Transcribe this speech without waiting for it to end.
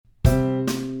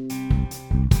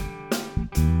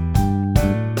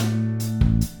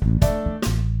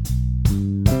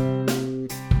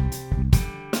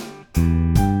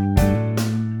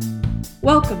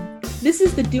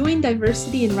is the Doing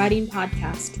Diversity in Writing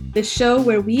podcast, the show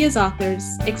where we as authors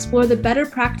explore the better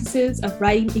practices of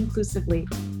writing inclusively,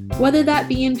 whether that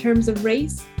be in terms of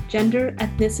race, gender,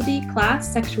 ethnicity,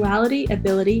 class, sexuality,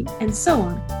 ability, and so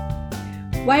on.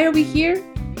 Why are we here?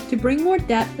 To bring more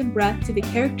depth and breadth to the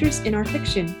characters in our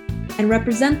fiction and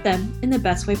represent them in the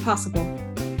best way possible.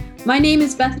 My name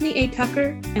is Bethany A.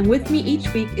 Tucker, and with me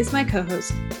each week is my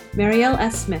co-host, Marielle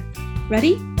S. Smith.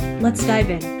 Ready? Let's dive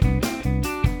in.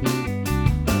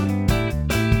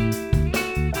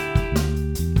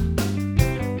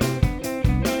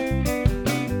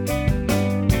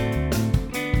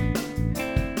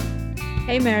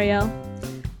 Hey, Marielle.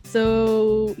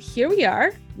 So here we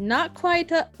are, not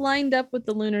quite lined up with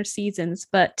the lunar seasons,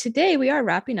 but today we are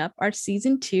wrapping up our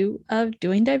season 2 of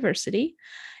Doing Diversity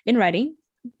in Writing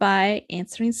by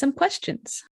answering some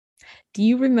questions. Do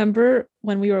you remember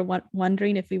when we were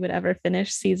wondering if we would ever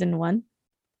finish season 1?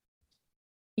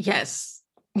 Yes.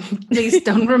 Please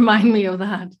don't remind me of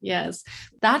that. Yes.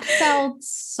 That felt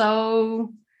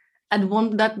so...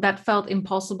 And that felt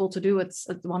impossible to do at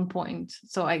one point.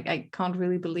 So I can't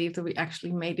really believe that we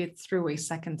actually made it through a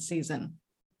second season.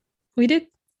 We did.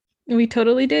 We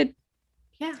totally did.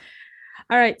 Yeah.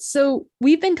 All right. So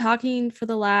we've been talking for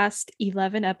the last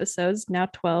 11 episodes, now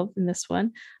 12 in this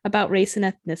one, about race and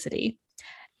ethnicity.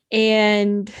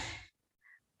 And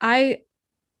I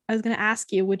was going to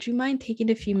ask you, would you mind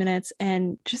taking a few minutes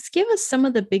and just give us some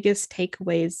of the biggest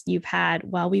takeaways you've had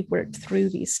while we worked through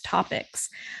these topics?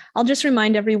 I'll just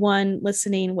remind everyone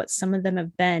listening what some of them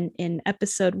have been. In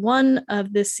episode 1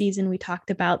 of this season, we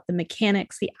talked about the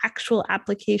mechanics, the actual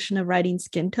application of writing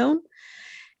skin tone.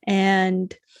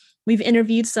 And we've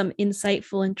interviewed some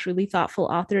insightful and truly thoughtful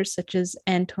authors such as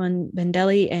Antoine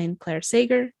Bendelli and Claire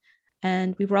Sager.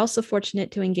 And we were also fortunate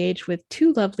to engage with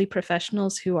 2 lovely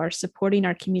professionals who are supporting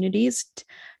our communities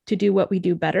to do what we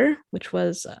do better, which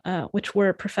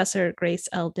were Professor Grace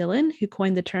L. Dillon, who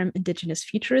coined the term Indigenous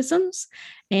Futurisms,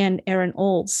 and Aaron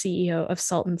Olds, CEO of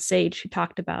Salt and Sage, who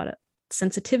talked about it,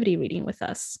 sensitivity reading with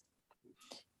us.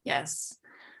 Yes.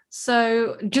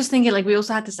 So just thinking, we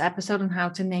also had this episode on how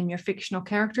to name your fictional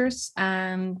characters.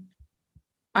 And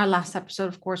our last episode,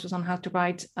 of course, was on how to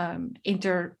write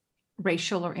interracial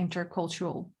or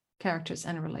intercultural characters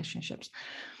and relationships.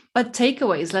 But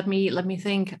takeaways, let me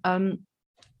think.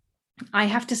 I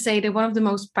have to say that one of the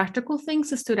most practical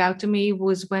things that stood out to me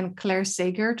was when Claire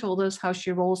Sager told us how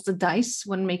she rolls the dice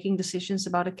when making decisions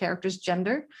about a character's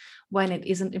gender when it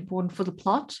isn't important for the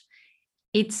plot.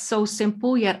 It's so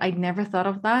simple, yet I'd never thought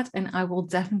of that, and I will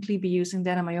definitely be using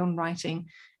that in my own writing,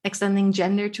 extending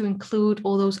gender to include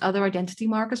all those other identity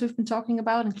markers we've been talking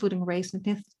about, including race and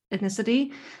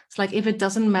ethnicity. It's like, if it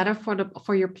doesn't matter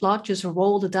for your plot, just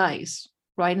roll the dice,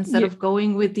 right? Instead of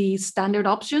going with the standard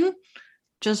option,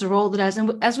 just roll the dice.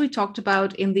 And as we talked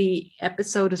about in the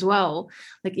episode as well,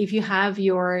 if you have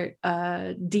your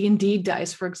D&D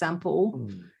dice, for example,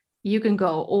 you can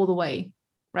go all the way,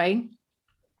 right?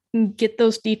 Get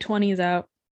those D20s out.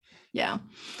 Yeah.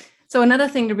 So another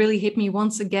thing that really hit me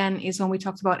once again is when we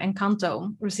talked about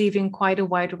Encanto receiving quite a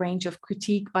wide range of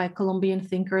critique by Colombian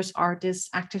thinkers, artists,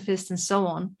 activists, and so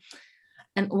on.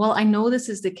 And while I know this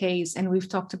is the case, and we've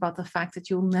talked about the fact that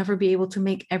you'll never be able to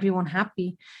make everyone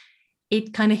happy,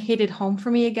 it kind of hit it home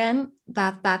for me again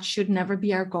that should never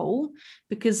be our goal,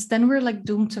 because then we're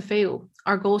doomed to fail.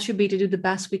 Our goal should be to do the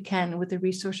best we can with the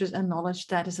resources and knowledge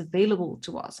that is available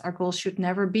to us. Our goal should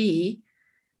never be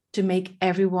to make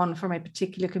everyone from a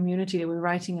particular community that we're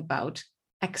writing about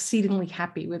exceedingly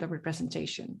happy with a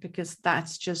representation, because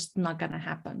that's just not going to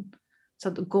happen. So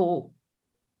the goal,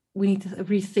 we need to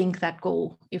rethink that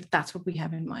goal if that's what we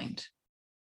have in mind.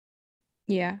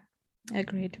 Yeah,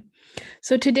 agreed.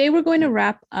 So today we're going to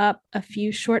wrap up a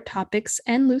few short topics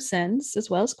and loose ends, as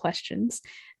well as questions.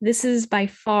 This is by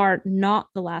far not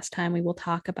the last time we will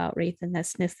talk about race and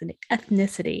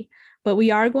ethnicity, but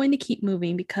we are going to keep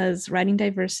moving because writing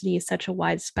diversity is such a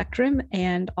wide spectrum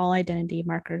and all identity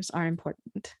markers are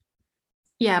important.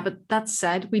 Yeah, but that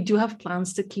said, we do have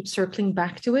plans to keep circling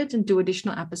back to it and do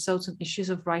additional episodes on issues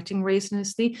of writing race and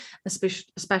ethnicity,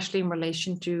 especially in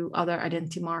relation to other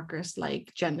identity markers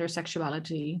like gender,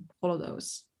 sexuality, all of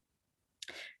those.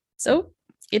 So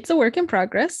it's a work in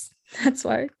progress. That's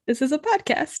why this is a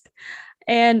podcast.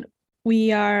 And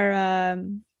we are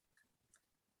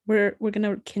we're going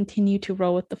to continue to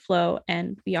roll with the flow,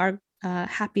 and we are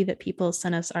happy that people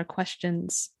send us our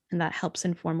questions, and that helps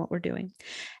inform what we're doing.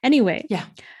 Anyway, yeah,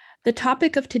 the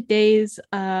topic of today's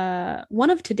one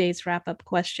of today's wrap-up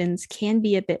questions can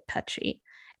be a bit touchy.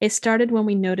 It started when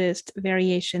we noticed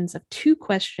variations of 2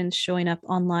 questions showing up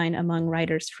online among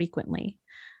writers frequently.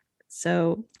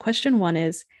 So question 1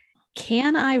 is,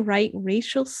 Can I write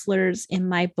racial slurs in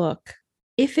my book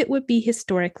if it would be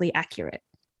historically accurate?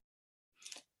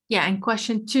 Yeah, and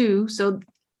question 2, so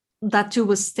that too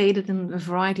was stated in a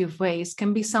variety of ways,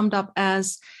 can be summed up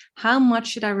as, how much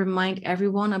should I remind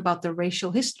everyone about the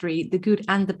racial history, the good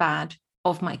and the bad,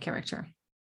 of my character?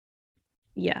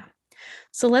 Yeah.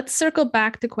 So let's circle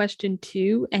back to question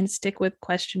 2 and stick with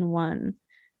question 1.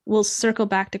 We'll circle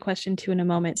back to question 2 in a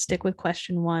moment, stick with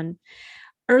question 1.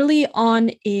 Early on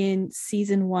in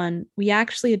season 1, we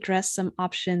actually addressed some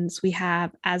options we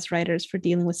have as writers for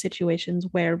dealing with situations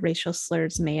where racial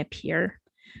slurs may appear.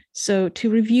 So, to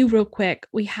review real quick,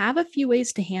 we have a few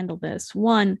ways to handle this.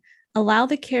 One, allow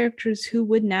the characters who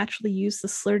would naturally use the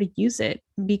slur to use it,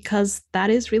 because that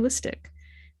is realistic.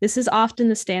 This is often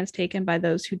the stance taken by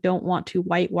those who don't want to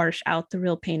whitewash out the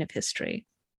real pain of history.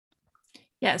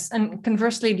 Yes, and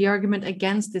conversely, the argument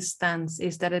against this stance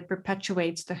is that it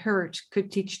perpetuates the hurt,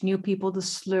 could teach new people the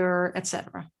slur,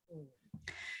 etc.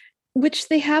 Which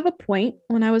they have a point.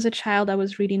 When I was a child, I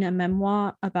was reading a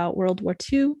memoir about World War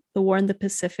II, the war in the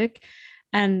Pacific,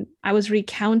 and I was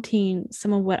recounting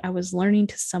some of what I was learning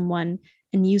to someone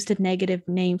and used a negative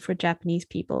name for Japanese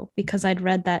people because I'd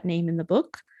read that name in the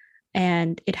book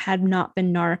and it had not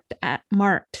been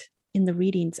marked in the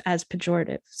readings as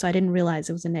pejorative. So I didn't realize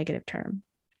it was a negative term.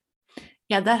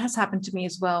 Yeah, that has happened to me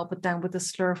as well, but then with the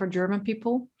slur for German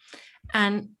people.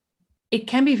 And it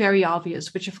can be very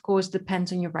obvious, which of course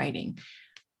depends on your writing.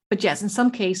 But yes, in some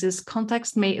cases,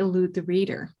 context may elude the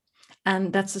reader.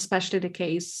 And that's especially the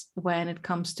case when it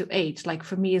comes to age. Like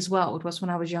for me as well, it was when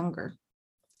I was younger.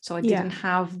 So I didn't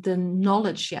have the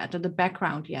knowledge yet or the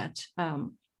background yet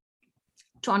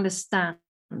to understand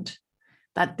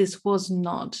that this was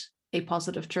not a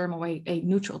positive term or a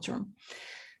neutral term.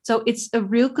 So it's a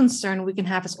real concern we can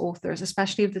have as authors,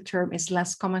 especially if the term is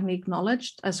less commonly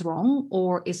acknowledged as wrong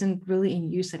or isn't really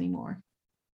in use anymore.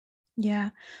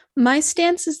 Yeah. My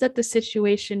stance is that the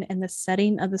situation and the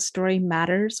setting of the story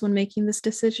matters when making this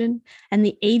decision, and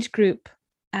the age group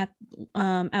at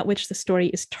which the story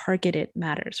is targeted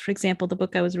matters. For example, the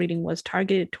book I was reading was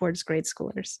targeted towards grade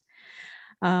schoolers.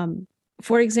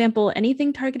 For example,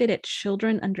 anything targeted at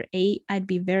children under 8, I'd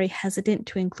be very hesitant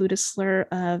to include a slur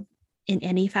in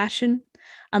any fashion,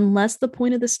 unless the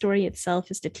point of the story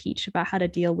itself is to teach about how to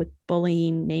deal with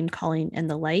bullying, name calling, and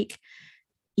the like.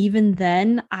 Even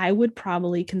then, I would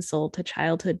probably consult a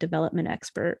childhood development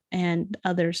expert and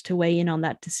others to weigh in on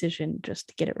that decision just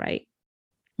to get it right.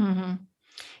 Mm-hmm.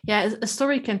 Yeah, a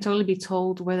story can totally be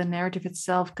told where the narrative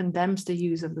itself condemns the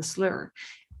use of the slur,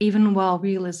 even while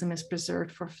realism is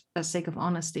preserved for the sake of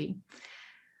honesty.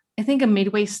 I think a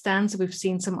midway stance we've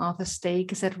seen some authors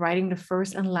take is that writing the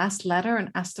first and last letter and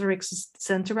asterisk is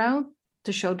sent around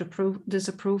to show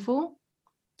disapproval.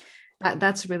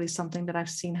 That's really something that I've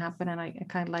seen happen, and I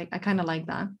kind of like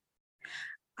that.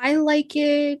 I like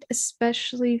it,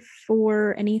 especially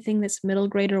for anything that's middle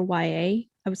grade or YA.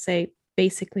 I would say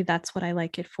basically that's what I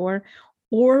like it for.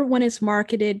 Or when it's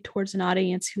marketed towards an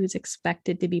audience who is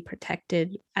expected to be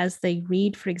protected as they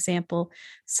read, for example,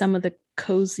 some of the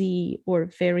cozy or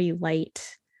very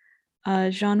light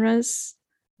genres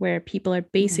where people are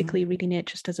basically reading it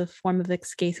just as a form of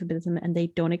escapism and they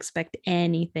don't expect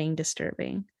anything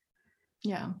disturbing.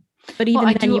 Yeah. But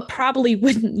even then, you probably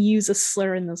wouldn't use a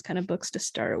slur in those kind of books to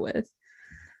start with.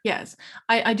 Yes,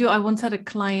 I do. I once had a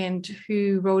client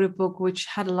who wrote a book which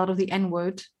had a lot of the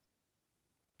N-word,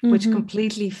 which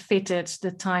completely fitted the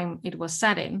time it was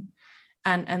set in.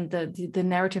 And the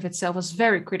narrative itself was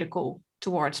very critical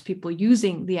towards people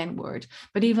using the N-word.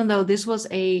 But even though this was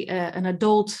an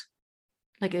adult,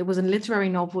 like it was a literary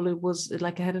novel, it was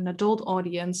like it had an adult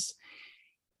audience,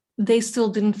 they still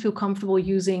didn't feel comfortable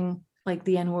using like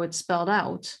the N-word spelled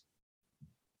out.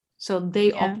 So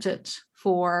they opted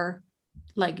for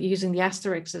like using the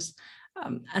asterisks,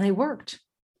 and it worked,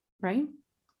 right?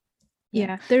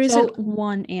 Yeah, there isn't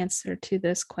one answer to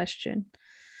this question.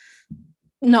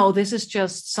 No, this is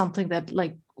just something that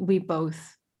like we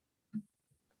both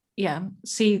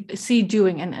see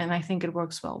doing, and I think it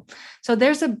works well. So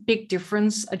there's a big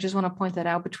difference, I just want to point that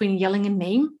out, between yelling a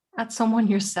name at someone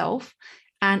yourself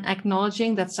and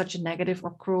acknowledging that such a negative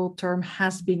or cruel term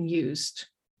has been used,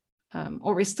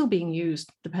 or is still being used,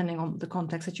 depending on the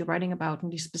context that you're writing about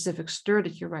and the specific stir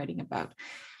that you're writing about.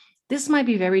 This might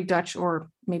be very Dutch or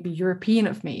maybe European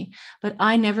of me, but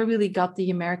I never really got the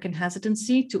American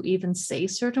hesitancy to even say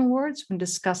certain words when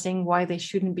discussing why they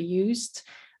shouldn't be used.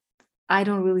 I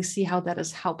don't really see how that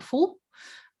is helpful.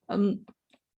 And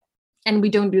we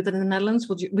don't do that in the Netherlands.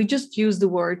 We just use the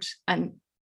word and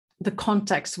the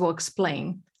context will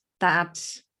explain that.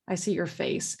 I see your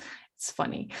face. it's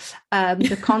funny.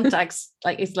 The context,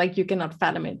 like it's like you cannot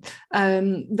fathom it.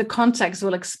 The context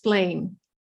will explain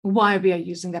why we are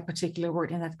using that particular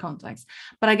word in that context.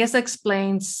 But I guess that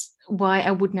explains why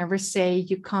I would never say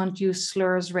you can't use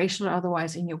slurs, racial or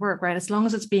otherwise, in your work, right? As long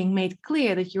as it's being made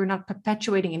clear that you're not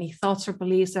perpetuating any thoughts or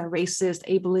beliefs that are racist,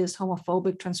 ableist,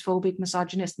 homophobic, transphobic,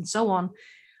 misogynist, and so on,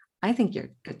 I think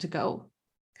you're good to go.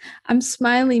 I'm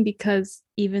smiling because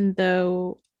even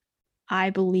though I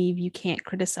believe you can't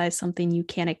criticize something you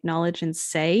can't acknowledge and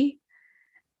say,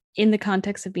 in the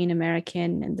context of being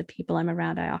American and the people I'm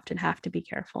around, I often have to be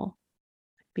careful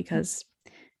because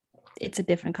it's a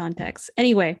different context.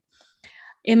 Anyway,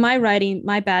 in my writing,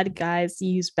 my bad guys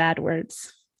use bad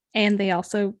words, and they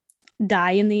also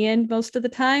die in the end most of the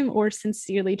time or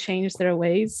sincerely change their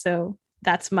ways. So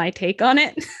that's my take on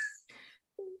it.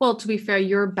 Well, to be fair,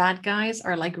 your bad guys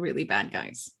are like really bad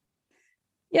guys.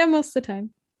 Yeah, most of the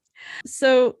time.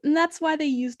 So that's why they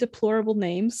use deplorable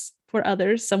names for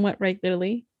others somewhat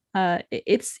regularly.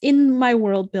 It's in my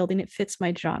world building, it fits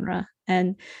my genre.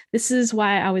 And this is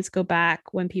why I always go back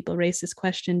when people raise this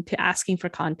question to asking for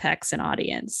context and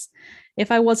audience.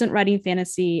 If I wasn't writing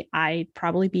fantasy, I'd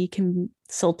probably be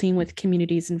consulting with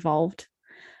communities involved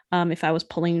if I was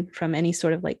pulling from any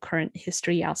sort of like current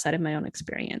history outside of my own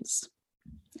experience.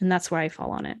 And that's where I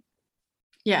fall on it.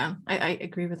 Yeah, I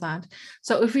agree with that.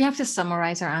 So if we have to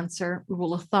summarize our answer,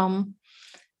 rule of thumb,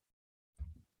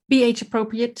 be age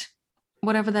appropriate,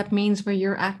 whatever that means where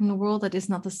you're at in the world, that is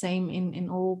not the same in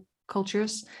all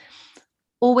cultures.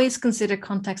 Always consider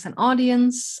context and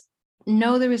audience.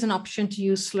 Know there is an option to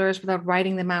use slurs without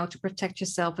writing them out to protect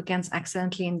yourself against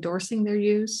accidentally endorsing their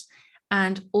use.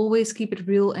 And always keep it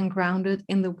real and grounded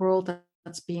in the world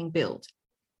that's being built.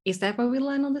 Is that where we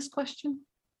land on this question?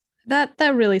 That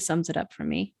really sums it up for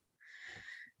me.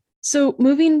 So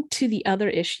moving to the other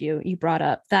issue you brought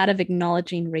up, that of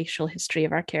acknowledging racial history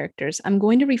of our characters, I'm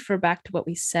going to refer back to what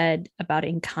we said about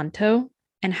Encanto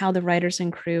and how the writers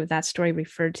and crew of that story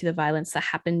referred to the violence that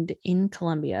happened in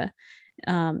Colombia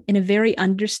in a very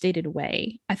understated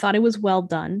way. I thought it was well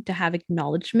done to have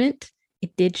acknowledgement.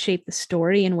 It did shape the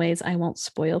story in ways I won't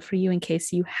spoil for you in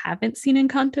case you haven't seen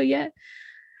Encanto yet,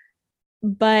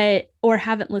 or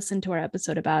haven't listened to our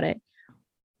episode about it.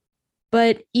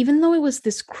 But even though it was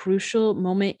this crucial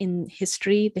moment in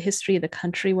history, the history of the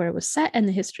country where it was set and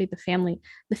the history of the family,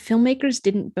 the filmmakers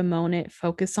didn't bemoan it,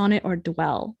 focus on it, or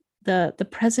dwell. The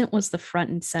present was the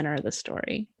front and center of the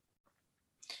story.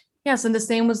 Yes, and the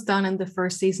same was done in the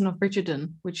first season of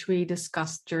Bridgerton, which we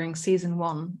discussed during season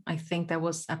 1. I think that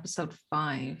was episode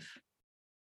 5.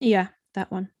 Yeah,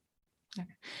 that one. Okay.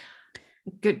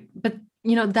 Good. But,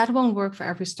 that won't work for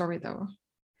every story, though.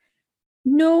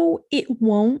 No, it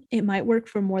won't. It might work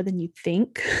for more than you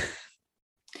think.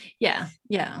 Yeah.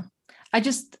 I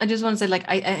just want to say, like,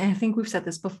 I think we've said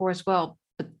this before as well,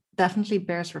 but definitely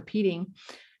bears repeating.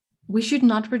 We should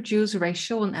not reduce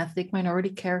racial and ethnic minority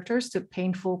characters to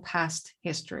painful past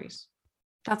histories.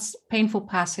 That's painful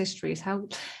past histories. How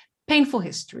painful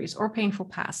histories or painful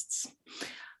pasts.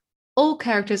 All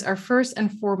characters are first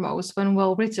and foremost, when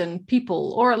well written,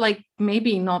 people, or like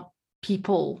maybe not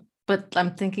people, but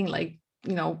I'm thinking like,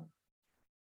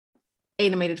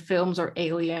 animated films or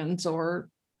aliens or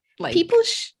like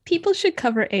people should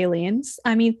cover aliens.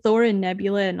 I mean, Thor and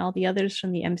Nebula and all the others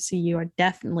from the MCU are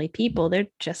definitely people. They're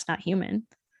just not human.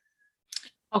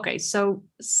 Okay, so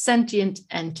sentient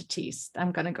entities.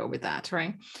 I'm gonna go with that,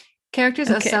 right? Characters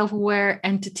are self-aware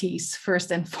entities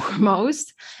first and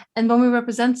foremost. And when we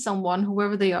represent someone,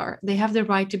 whoever they are, they have the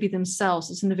right to be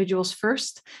themselves as individuals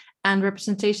first, and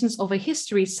representations of a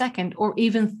history second, or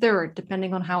even third,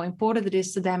 depending on how important it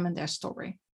is to them and their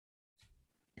story.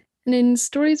 And in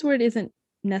stories where it isn't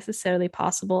necessarily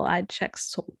possible, I'd check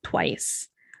twice.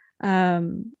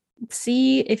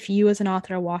 See if you as an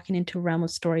author are walking into a realm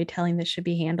of storytelling that should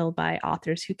be handled by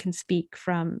authors who can speak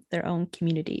from their own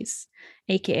communities,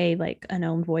 aka like an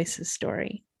own voices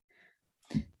story.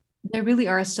 There really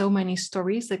are so many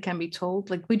stories that can be told.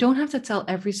 Like, we don't have to tell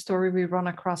every story we run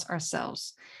across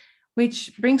ourselves.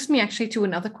 Which brings me actually to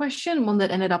another question, one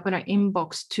that ended up in our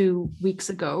inbox 2 weeks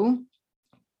ago.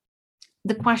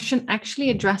 The question actually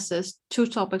addresses 2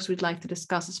 topics we'd like to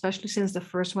discuss, especially since the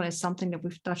first one is something that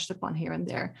we've touched upon here and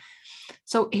there.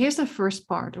 So here's the first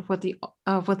part of what the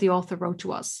author wrote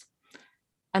to us.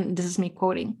 And this is me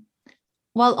quoting.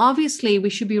 While obviously we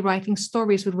should be writing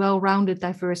stories with well-rounded,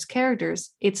 diverse characters,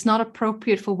 it's not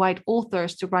appropriate for white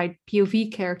authors to write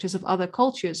POV characters of other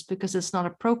cultures because it's not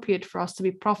appropriate for us to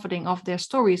be profiting off their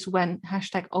stories when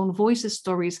 #own voices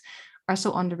stories are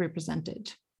so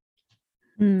underrepresented.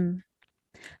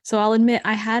 So I'll admit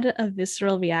I had a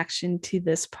visceral reaction to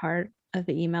this part of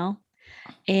the email.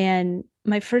 And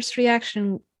my first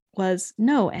reaction was,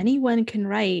 no, anyone can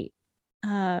write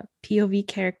POV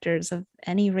characters of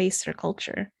any race or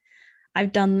culture.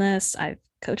 I've done this. I've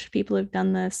coached people who've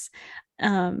done this.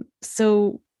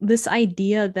 So this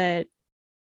idea that,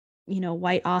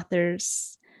 white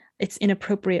authors, it's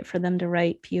inappropriate for them to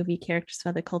write POV characters of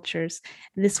other cultures,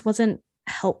 this wasn't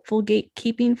helpful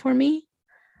gatekeeping for me.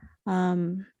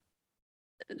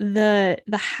 The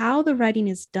how the writing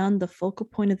is done, the focal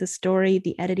point of the story,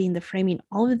 the editing, the framing,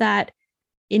 all of that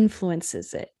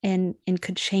influences it and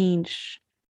could change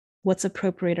what's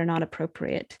appropriate or not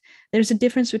appropriate. There's a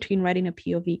difference between writing a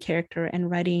POV character and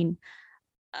writing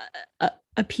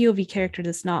a POV character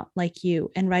that's not like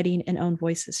you, and writing an own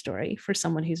voices story for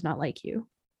someone who's not like you.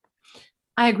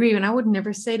 I agree. And I would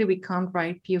never say that we can't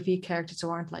write POV characters who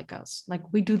aren't like us. Like,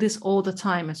 we do this all the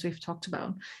time, as we've talked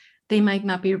about. They might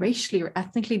not be racially or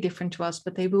ethnically different to us,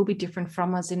 but they will be different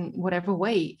from us in whatever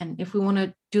way. And if we want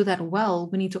to do that well,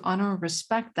 we need to honor and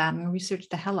respect that and research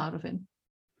the hell out of it.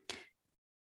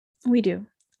 We do.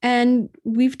 And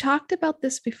we've talked about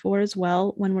this before as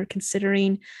well, when we're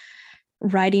considering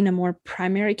writing a more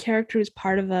primary character as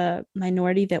part of a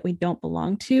minority that we don't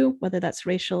belong to, whether that's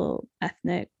racial,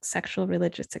 ethnic, sexual,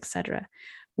 religious, etc.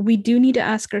 We do need to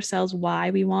ask ourselves why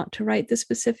we want to write this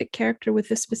specific character with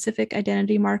this specific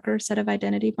identity marker, set of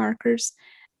identity markers.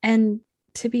 And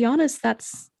to be honest,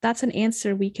 that's an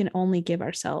answer we can only give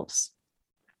ourselves.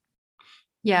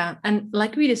 Yeah. And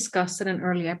like we discussed in an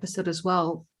early episode as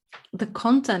well, the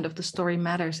content of the story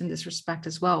matters in this respect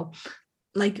as well.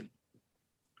 Like,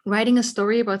 writing a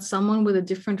story about someone with a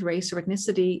different race or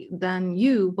ethnicity than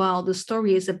you, while the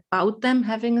story is about them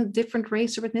having a different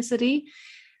race or ethnicity,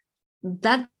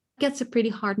 that gets a pretty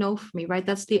hard no for me, right?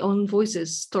 That's the own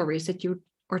voices stories that you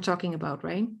are talking about,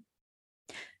 right?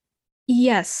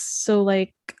 Yes. So,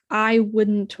 like, I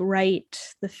wouldn't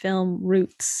write the film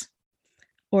Roots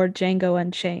or Django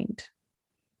Unchained.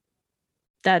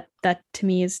 That to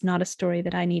me is not a story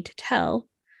that I need to tell,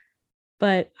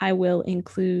 but I will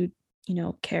include,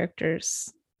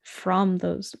 characters from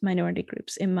those minority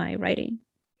groups in my writing.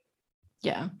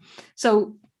 Yeah.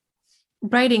 So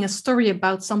writing a story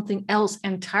about something else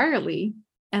entirely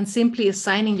and simply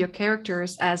assigning your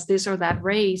characters as this or that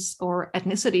race or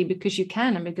ethnicity because you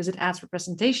can and because it adds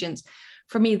representations,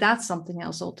 for me, that's something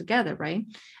else altogether, right?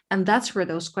 And that's where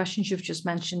those questions you've just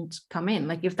mentioned come in.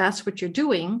 Like, if that's what you're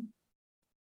doing,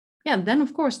 yeah, then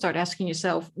of course start asking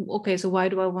yourself, okay, so why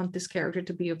do I want this character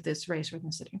to be of this race or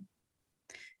ethnicity?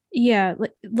 Yeah,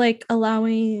 like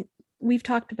allowing, we've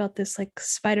talked about this, like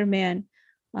Spider-Man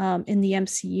in the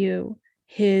MCU,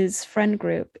 his friend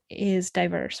group is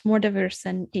diverse, more diverse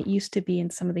than it used to be in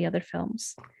some of the other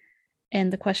films.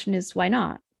 And the question is, why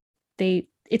not?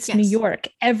 It's Yes. New York.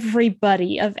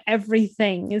 Everybody of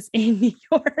everything is in New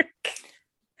York.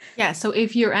 Yeah, so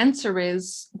if your answer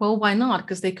is, well, why not?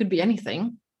 Because they could be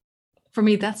anything. For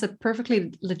me, that's a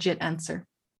perfectly legit answer.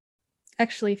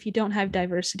 Actually, if you don't have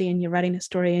diversity and you're writing a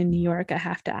story in New York, I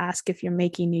have to ask if you're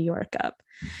making New York up.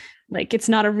 Like, it's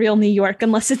not a real New York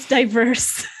unless it's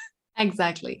diverse.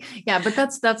 Exactly. Yeah, but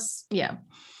that's yeah.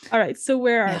 All right, so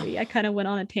where are we? I kind of went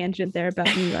on a tangent there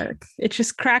about New York. It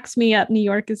just cracks me up. New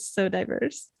York is so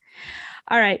diverse.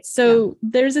 All right, so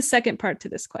there's a second part to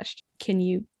this question. Can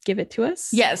you give it to us?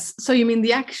 Yes. So you mean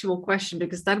the actual question,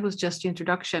 because that was just the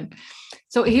introduction.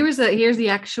 So here's the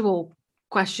actual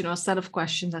question, or set of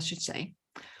questions, I should say.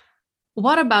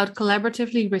 What about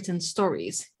collaboratively written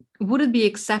stories? Would it be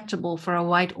acceptable for a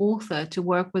white author to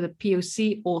work with a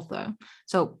POC author,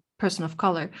 so person of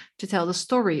color, to tell the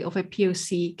story of a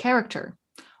POC character?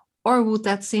 Or would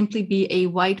that simply be a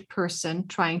white person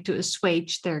trying to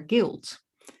assuage their guilt?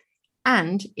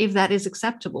 And if that is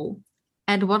acceptable,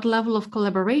 at what level of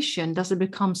collaboration does it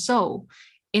become so?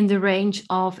 In the range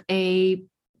of a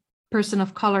person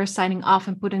of color signing off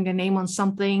and putting their name on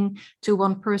something, to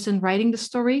one person writing the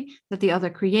story that the other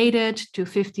created, to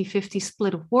 50-50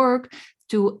 split of work,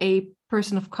 to a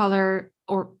person of color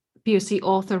or POC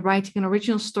author writing an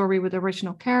original story with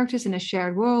original characters in a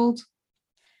shared world?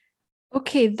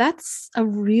 Okay, that's a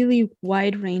really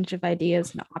wide range of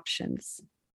ideas and options.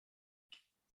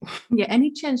 Yeah,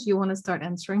 any chance you want to start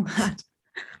answering that?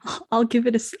 I'll give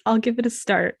it a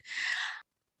start.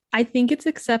 I think it's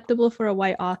acceptable for a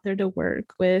white author to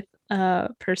work with a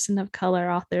person of color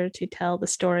author to tell the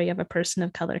story of a person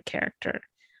of color character.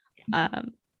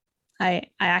 I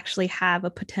actually have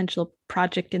a potential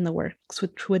project in the works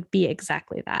which would be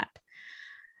exactly that.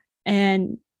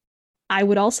 And I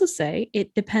would also say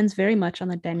it depends very much on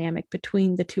the dynamic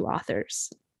between the two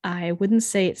authors. I wouldn't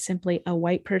say it's simply a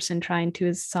white person trying to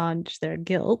assuage their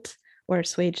guilt or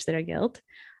assuage their guilt,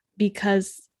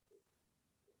 because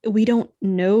we don't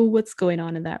know what's going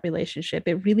on in that relationship.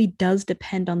 It really does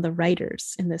depend on the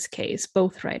writers in this case,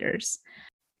 both writers.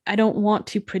 I don't want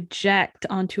to project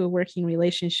onto a working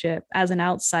relationship as an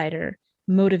outsider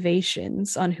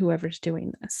motivations on whoever's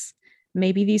doing this.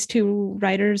 Maybe these two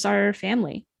writers are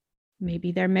family.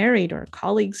 Maybe they're married or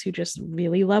colleagues who just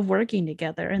really love working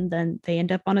together, and then they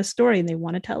end up on a story and they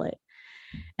want to tell it,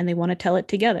 and they want to tell it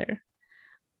together.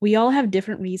 We all have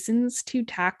different reasons to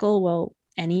tackle, well,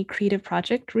 any creative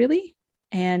project, really,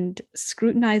 and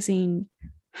scrutinizing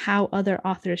how other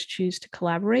authors choose to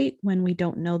collaborate when we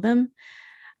don't know them.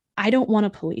 I don't want to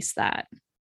police that.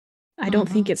 I don't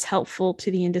think it's helpful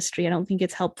to the industry. I don't think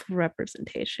it's helpful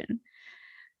representation.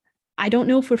 I don't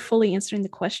know if we're fully answering the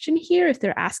question here, if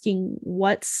they're asking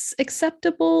what's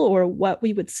acceptable or what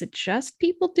we would suggest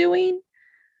people doing.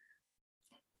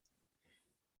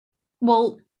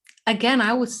 Well, again,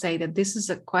 I would say that this is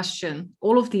a question,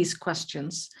 all of these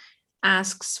questions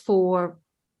asks for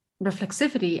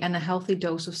reflexivity and a healthy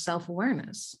dose of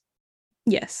self-awareness.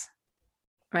 Yes.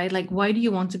 Right? Like, why do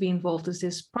you want to be involved in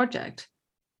this project?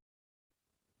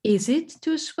 Is it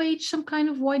to assuage some kind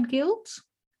of white guilt?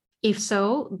 If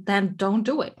so, then don't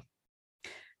do it.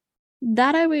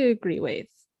 That I would agree with.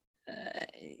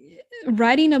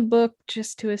 Writing a book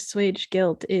just to assuage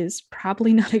guilt is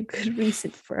probably not a good reason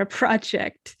for a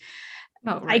project.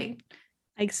 Oh, right.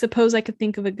 I suppose I could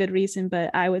think of a good reason,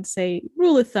 but I would say,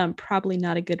 rule of thumb, probably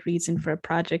not a good reason for a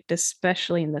project,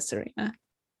 especially in this arena.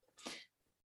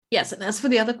 Yes, and as for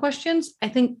the other questions, I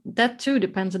think that too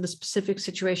depends on the specific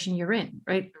situation you're in,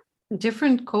 right?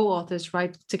 Different co-authors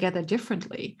write together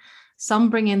differently. Some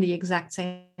bring in the exact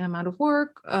same amount of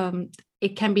work.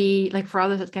 It can be like, for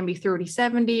others, it can be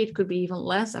 30-70. It could be even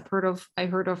less. I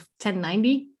heard of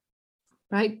 10-90,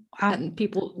 right? Wow. And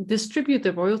people distribute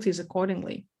the royalties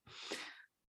accordingly.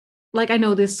 Like, I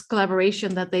know this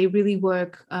collaboration that they really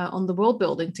work on the world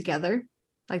building together.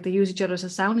 Like, they use each other as a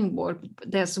sounding board.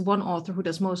 There's one author who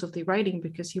does most of the writing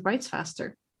because he writes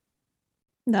faster.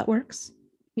 That works.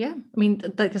 Yeah, I mean,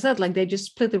 like I said, like, they just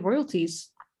split the royalties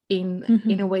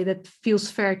in a way that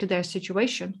feels fair to their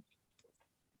situation.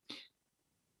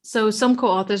 So some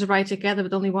co-authors write together,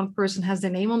 but only one person has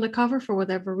their name on the cover for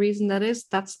whatever reason that is.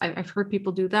 I've heard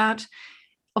people do that.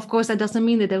 Of course, that doesn't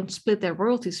mean they don't split their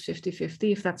royalties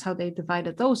 50-50 if that's how they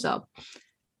divided those up,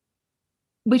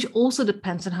 which also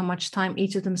depends on how much time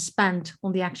each of them spent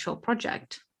on the actual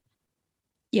project.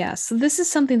 Yeah, so this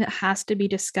is something that has to be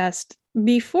discussed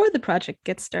before the project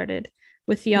gets started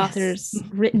with the authors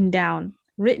written down.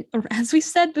 As we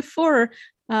said before,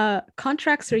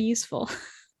 contracts are useful.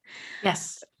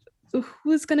 Yes.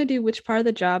 Who's going to do which part of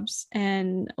the jobs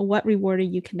and what reward are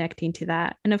you connecting to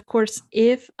that? And of course,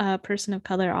 if a person of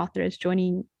color author is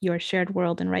joining your shared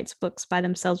world and writes books by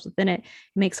themselves within it, it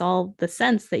makes all the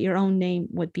sense that your own name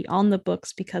would be on the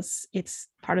books because it's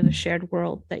part of the shared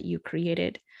world that you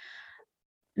created.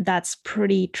 That's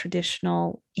pretty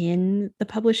traditional in the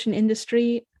publishing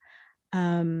industry.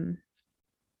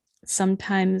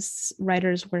 Sometimes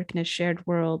writers work in a shared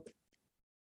world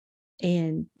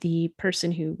and the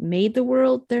person who made the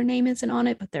world, their name isn't on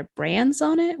it, but their brand's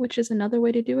on it, which is another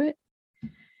way to do it.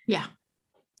 Yeah.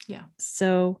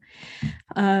 So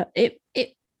it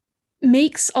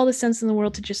makes all the sense in the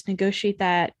world to just negotiate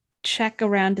that, check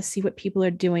around to see what people are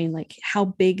doing, like how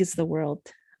big is the world,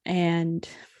 and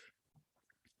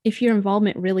if your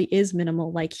involvement really is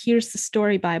minimal, like here's the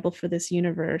story Bible for this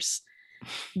universe,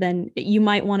 then you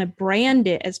might want to brand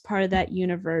it as part of that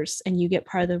universe and you get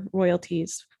part of the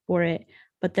royalties for it,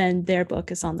 but then their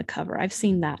book is on the cover. I've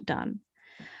seen that done.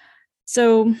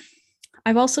 So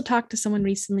I've also talked to someone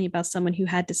recently about someone who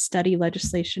had to study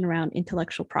legislation around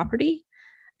intellectual property,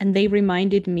 and they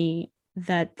reminded me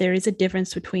that there is a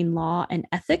difference between law and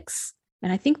ethics.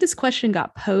 And I think this question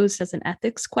got posed as an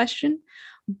ethics question,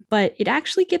 but it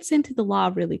actually gets into the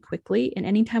law really quickly. And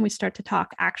anytime we start to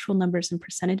talk actual numbers and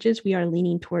percentages, we are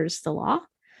leaning towards the law.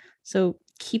 So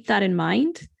keep that in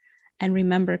mind. And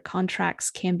remember, contracts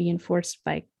can be enforced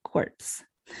by courts.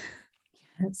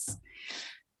 Yes.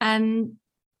 And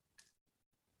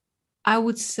I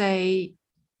would say,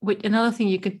 with another thing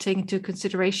you could take into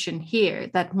consideration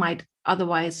here that might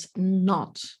otherwise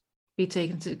not be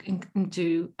taken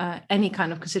into any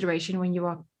kind of consideration when you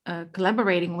are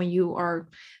collaborating, when you are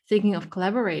thinking of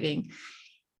collaborating,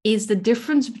 is the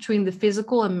difference between the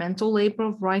physical and mental labor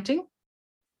of writing.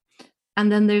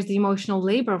 And then there's the emotional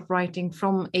labor of writing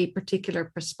from a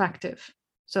particular perspective.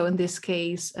 So in this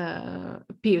case,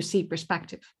 POC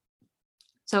perspective.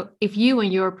 So if you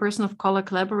and your person of color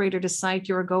collaborator decide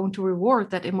you're going to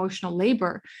reward that emotional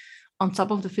labor on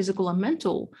top of the physical and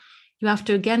mental, you have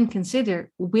to again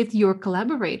consider with your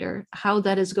collaborator how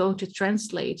that is going to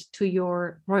translate to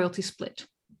your royalty split.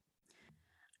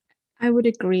 I would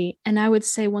agree. And I would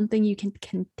say one thing you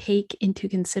can take into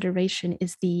consideration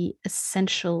is the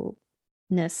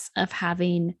essentialness of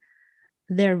having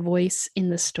their voice in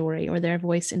the story or their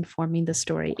voice informing the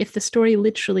story. If the story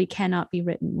literally cannot be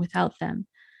written without them,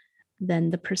 then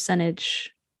the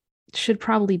percentage should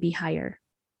probably be higher.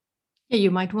 Yeah, you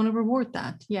might want to reward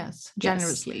that. Yes,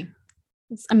 generously.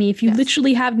 Yes. I mean, if you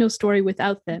literally have no story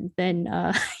without them, then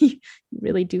you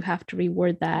really do have to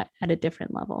reward that at a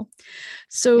different level.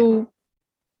 So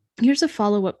here's a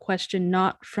follow-up question,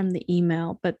 not from the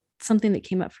email, but something that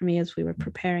came up for me as we were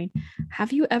preparing.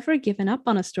 Have you ever given up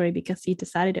on a story because you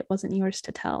decided it wasn't yours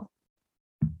to tell?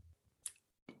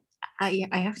 I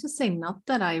have to say, not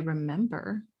that I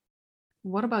remember.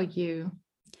 What about you?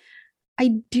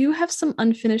 I do have some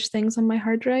unfinished things on my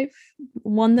hard drive.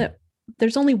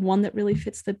 There's only one that really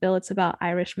fits the bill. It's about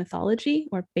Irish mythology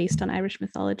or based on Irish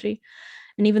mythology.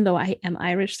 And even though I am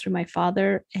Irish through my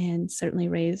father and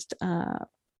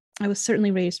I was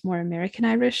certainly raised more American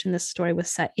Irish, and this story was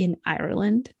set in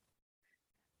Ireland.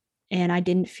 And I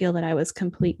didn't feel that I was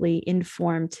completely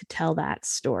informed to tell that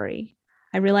story.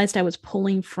 I realized I was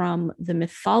pulling from the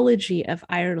mythology of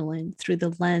Ireland through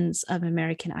the lens of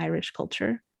American Irish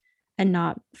culture and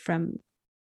not from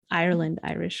Ireland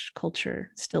Irish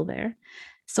culture still there.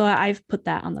 So I've put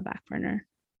that on the back burner.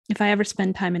 If I ever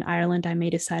spend time in Ireland, I may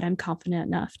decide I'm confident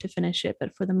enough to finish it,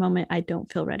 but for the moment, I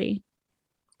don't feel ready.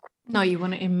 No, you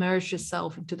want to immerse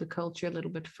yourself into the culture a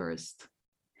little bit first.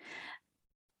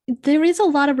 There is a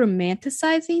lot of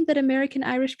romanticizing that American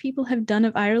Irish people have done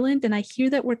of Ireland, and I hear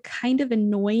that we're kind of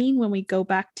annoying when we go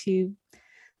back to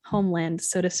homeland,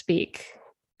 so to speak.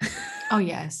 Oh,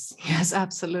 yes. Yes,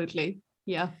 absolutely.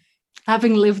 Yeah.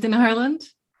 Having lived in Ireland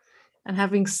and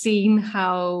having seen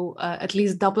how at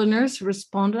least Dubliners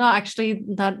responded,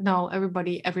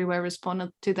 everybody everywhere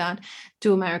responded to that,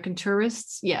 to American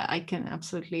tourists. Yeah, I can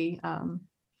absolutely. I'm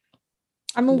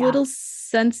a little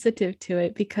sensitive to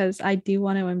it because I do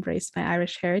want to embrace my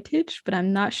Irish heritage, but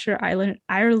I'm not sure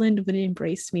Ireland would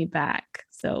embrace me back.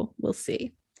 So we'll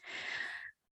see.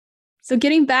 So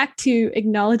getting back to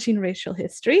acknowledging racial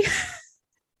history,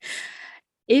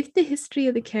 if the history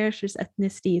of the character's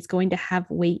ethnicity is going to have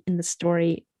weight in the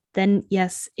story, then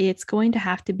yes, it's going to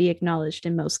have to be acknowledged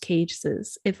in most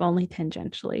cases, if only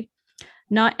tangentially.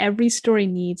 Not every story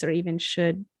needs or even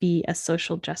should be a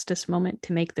social justice moment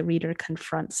to make the reader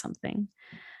confront something.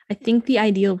 I think the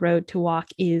ideal road to walk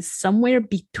is somewhere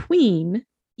between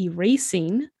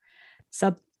erasing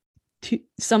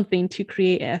something to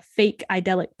create a fake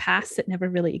idyllic past that never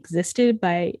really existed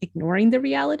by ignoring the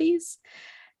realities,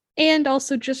 and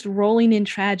also just rolling in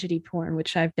tragedy porn,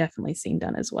 which I've definitely seen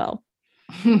done as well.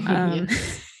 Really bad,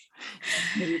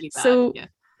 so yeah.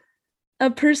 A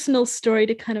personal story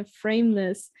to kind of frame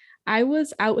this. I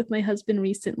was out with my husband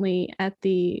recently at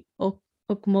the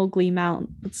Okmulgee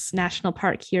Mountains National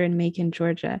Park here in Macon,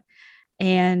 Georgia.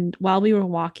 And while we were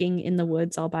walking in the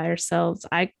woods all by ourselves,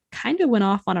 I kind of went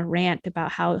off on a rant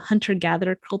about how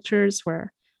hunter-gatherer cultures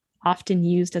were often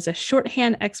used as a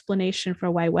shorthand explanation for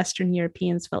why Western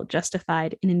Europeans felt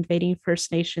justified in invading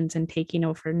First Nations and taking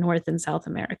over North and South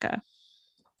America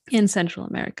and Central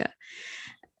America.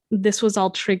 This was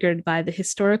all triggered by the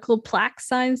historical plaque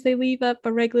signs they leave up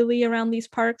regularly around these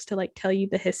parks to tell you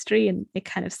the history, and it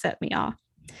kind of set me off.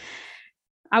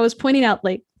 I was pointing out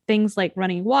things like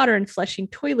running water and flushing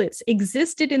toilets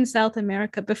existed in South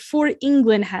America before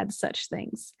England had such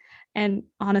things. And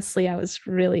honestly, I was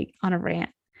really on a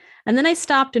rant. And then I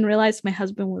stopped and realized my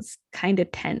husband was kind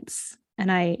of tense. And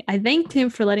I thanked him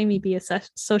for letting me be a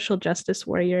social justice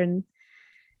warrior. And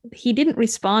he didn't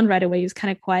respond right away. He was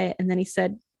kind of quiet. And then he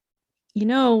said,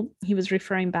 he was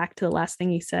referring back to the last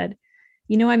thing he said.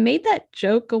 I made that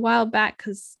joke a while back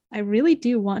because I really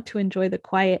do want to enjoy the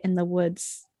quiet in the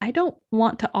woods. I don't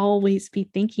want to always be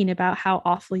thinking about how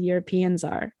awful Europeans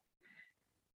are.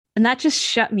 And that just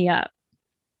shut me up.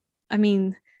 I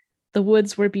mean, the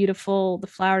woods were beautiful. The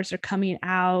flowers are coming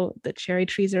out. The cherry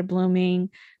trees are blooming.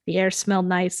 The air smelled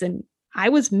nice. And I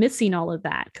was missing all of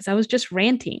that because I was just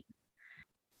ranting.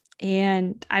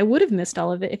 And I would have missed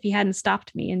all of it if he hadn't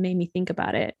stopped me and made me think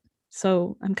about it.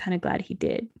 So I'm kind of glad he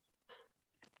did.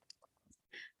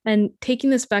 And taking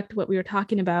this back to what we were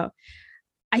talking about,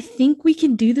 I think we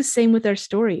can do the same with our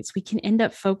stories. We can end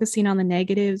up focusing on the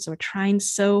negatives or trying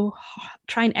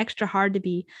extra hard to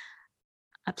be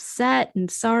upset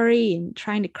and sorry and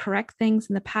trying to correct things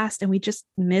in the past. And we just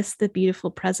miss the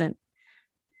beautiful present,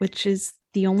 which is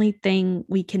the only thing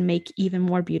we can make even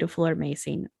more beautiful or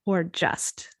amazing or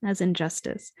just, as in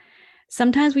justice.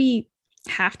 Sometimes we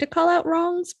have to call out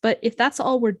wrongs, but if that's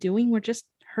all we're doing, we're just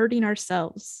hurting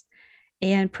ourselves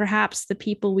and perhaps the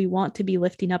people we want to be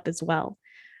lifting up as well.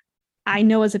 I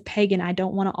know as a pagan, I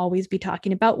don't want to always be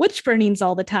talking about witch burnings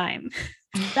all the time.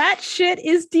 That shit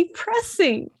is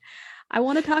depressing. I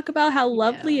want to talk about how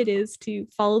lovely it is to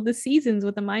follow the seasons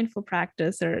with a mindful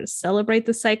practice or celebrate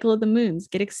the cycle of the moons,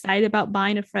 get excited about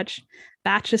buying a fresh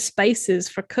batch of spices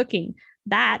for cooking.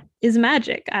 That is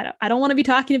magic. I don't want to be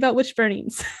talking about witch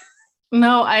burnings.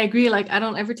 No, I agree. Like, I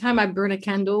don't, every time I burn a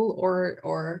candle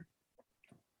or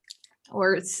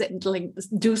like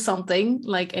do something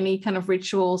like any kind of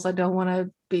rituals, I don't want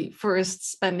to be first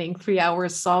spending 3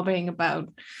 hours sobbing about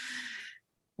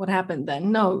what happened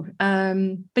then. No.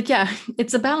 But yeah,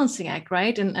 it's a balancing act,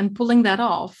 right? And pulling that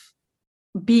off,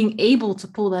 being able to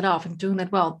pull that off and doing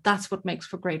that well, that's what makes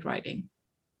for great writing.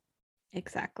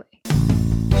 Exactly.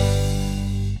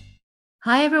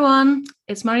 Hi everyone,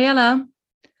 it's Mariella.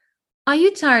 Are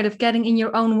you tired of getting in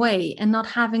your own way and not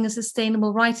having a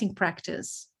sustainable writing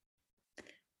practice?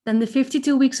 Then the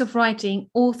 52 Weeks of Writing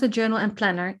Author Journal and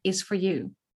Planner is for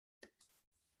you.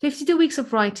 52 Weeks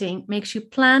of Writing makes you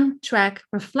plan, track,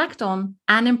 reflect on,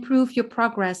 and improve your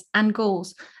progress and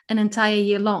goals an entire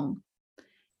year long.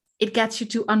 It gets you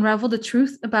to unravel the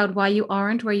truth about why you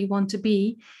aren't where you want to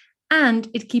be, and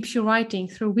it keeps you writing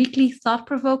through weekly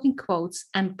thought-provoking quotes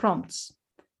and prompts.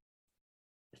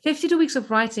 52 Weeks of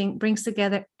Writing brings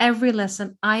together every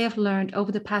lesson I have learned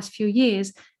over the past few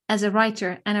years as a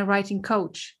writer and a writing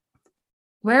coach.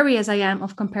 Wary as I am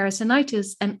of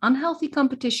comparisonitis and unhealthy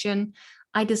competition,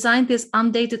 I designed this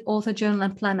undated author journal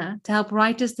and planner to help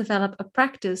writers develop a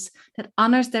practice that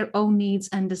honors their own needs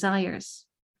and desires.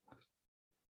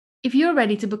 If you're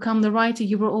ready to become the writer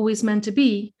you were always meant to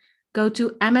be, go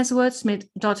to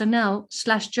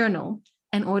mswordsmith.nl/journal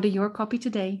and order your copy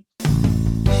today.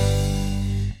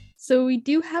 So we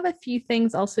do have a few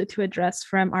things also to address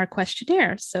from our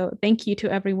questionnaire. So thank you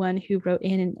to everyone who wrote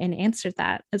in and answered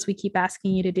that, as we keep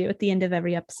asking you to do at the end of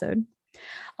every episode.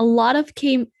 A lot of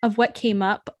what came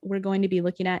up, we're going to be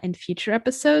looking at in future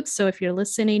episodes. So if you're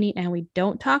listening and we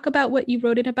don't talk about what you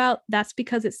wrote it about, that's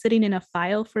because it's sitting in a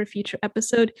file for a future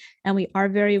episode, and we are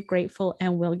very grateful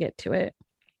and we'll get to it.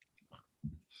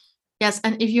 Yes,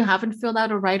 and if you haven't filled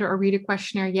out a writer or reader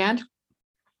questionnaire yet,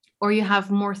 or you have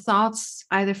more thoughts,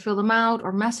 either fill them out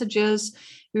or messages.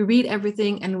 We read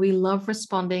everything and we love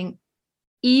responding,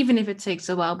 even if it takes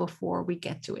a while before we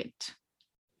get to it.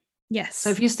 Yes. So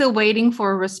if you're still waiting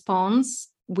for a response,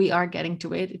 we are getting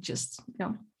to it. It just,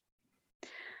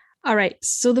 All right.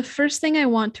 So the first thing I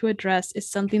want to address is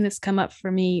something that's come up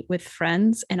for me with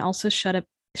friends and also showed up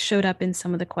in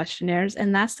some of the questionnaires,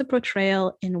 and that's the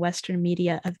portrayal in Western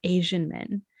media of Asian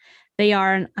men. They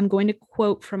are, and I'm going to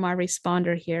quote from our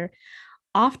responder here,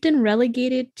 often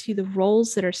relegated to the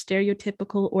roles that are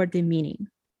stereotypical or demeaning.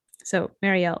 So,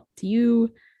 Marielle, do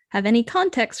you have any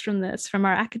context from this, from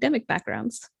our academic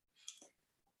backgrounds?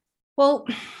 Well,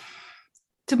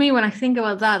 to me, when I think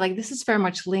about that, like, this is very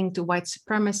much linked to white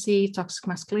supremacy, toxic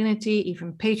masculinity,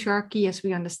 even patriarchy as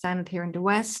we understand it here in the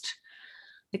West.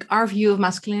 Like, our view of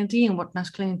masculinity and what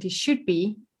masculinity should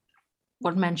be,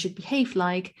 what men should behave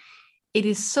like, it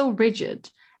is so rigid,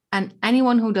 and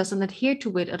anyone who doesn't adhere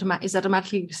to it is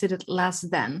automatically considered less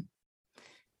than.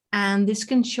 And this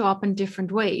can show up in different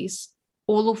ways,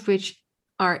 all of which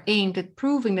are aimed at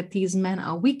proving that these men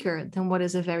are weaker than what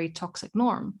is a very toxic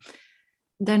norm.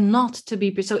 They're not to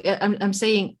be, so I'm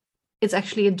saying it's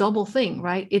actually a double thing,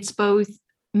 right? It's both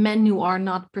men who are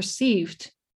not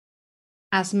perceived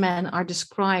as men are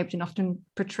described and often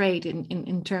portrayed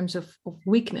in terms of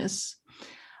weakness,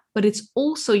 but it's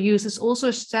also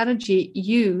a strategy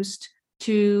used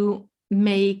to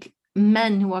make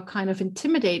men who are kind of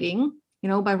intimidating,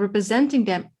 by representing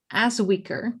them as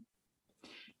weaker.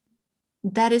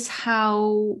 That is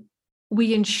how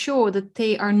we ensure that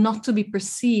they are not to be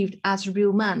perceived as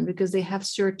real men, because they have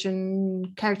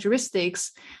certain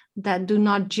characteristics that do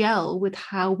not gel with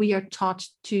how we are taught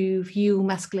to view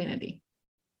masculinity.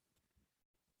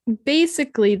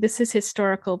 Basically, this is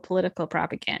historical political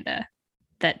propaganda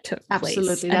that took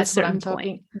place at a certain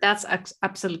point. That's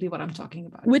absolutely what I'm talking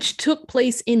about. Which took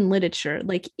place in literature,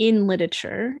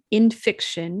 in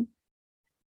fiction.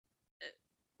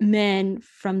 Men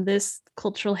from this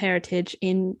cultural heritage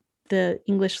in the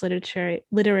English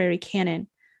literary canon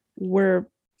were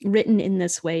written in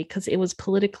this way because it was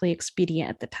politically expedient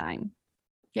at the time.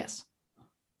 Yes.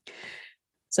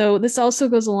 So this also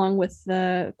goes along with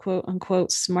the quote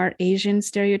unquote smart Asian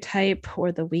stereotype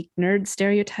or the weak nerd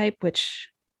stereotype, which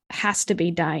has to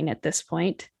be dying at this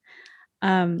point.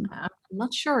 I'm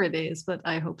not sure it is, but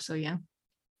I hope so. Yeah.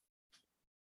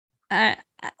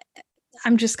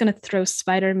 I'm just gonna throw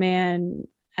Spider-Man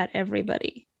at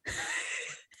everybody.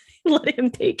 Let him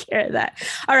take care of that.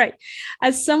 All right.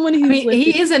 As someone who's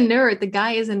he is a nerd. The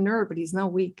guy is a nerd, but he's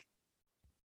not weak.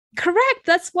 Correct.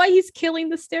 That's why he's killing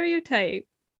the stereotype.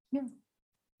 Yeah.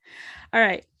 All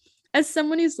right. As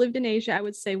someone who's lived in Asia, I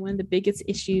would say one of the biggest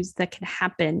issues that can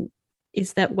happen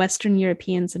is that Western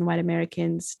Europeans and white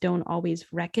Americans don't always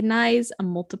recognize a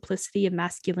multiplicity of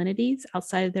masculinities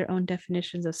outside of their own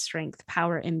definitions of strength,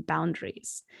 power, and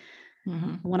boundaries.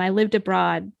 Mm-hmm. When I lived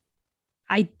abroad,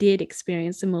 I did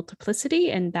experience a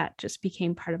multiplicity, and that just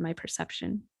became part of my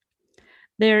perception.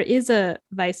 There is a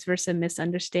vice versa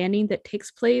misunderstanding that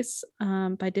takes place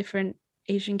by different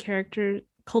Asian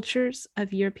cultures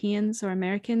of Europeans or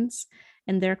Americans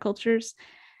and their cultures.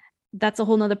 That's a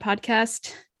whole nother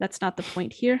podcast. That's not the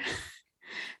point here.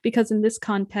 Because in this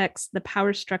context, the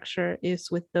power structure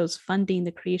is with those funding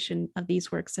the creation of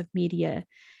these works of media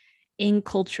in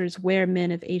cultures where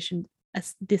men of Asian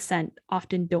descent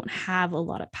often don't have a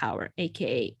lot of power,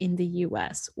 aka in the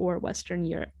US or Western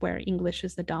Europe, where English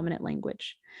is the dominant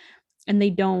language. And they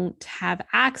don't have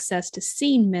access to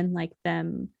seeing men like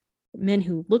them, men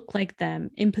who look like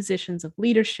them in positions of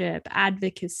leadership,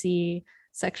 advocacy,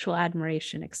 sexual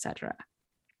admiration, etc.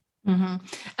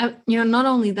 Mm-hmm. Not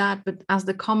only that, but as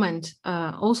the comment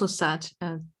also said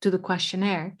to the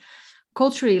questionnaire,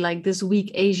 culturally, like this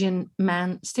weak Asian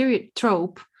man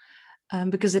stereotype,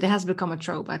 because it has become a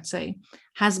trope, I'd say,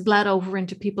 has bled over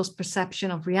into people's perception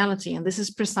of reality. And this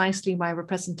is precisely why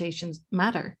representations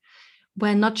matter.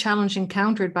 When not challenged and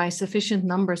countered by sufficient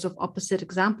numbers of opposite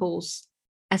examples,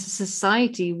 as a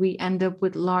society, we end up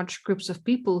with large groups of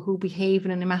people who behave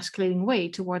in an emasculating way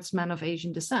towards men of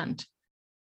Asian descent,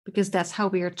 because that's how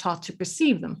we are taught to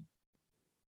perceive them.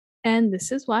 And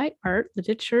this is why art,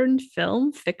 literature, and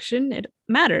film, fiction, it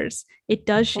matters. It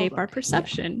does shape our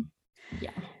perception.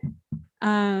 Yeah.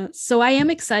 So I am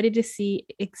excited to see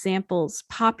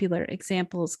popular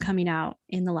examples coming out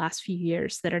in the last few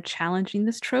years that are challenging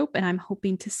this trope, and I'm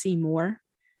hoping to see more.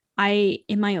 I,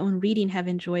 in my own reading, have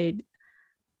enjoyed,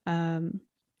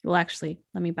 actually,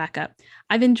 let me back up.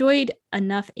 I've enjoyed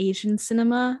enough Asian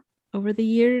cinema over the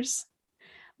years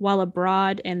while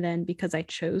abroad, and then because I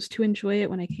chose to enjoy it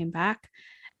when I came back.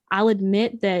 I'll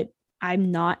admit that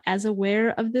I'm not as aware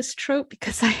of this trope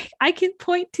because I can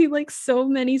point to like so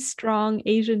many strong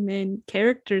Asian men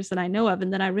characters that I know of.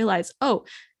 And then I realize, oh,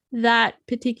 that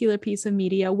particular piece of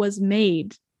media was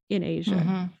made in Asia.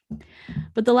 Mm-hmm.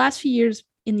 But the last few years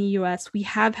in the US, we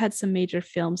have had some major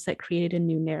films that created a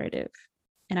new narrative.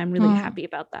 And I'm really happy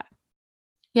about that.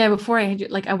 Yeah, before I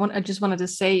just wanted to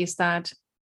say is that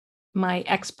my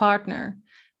ex-partner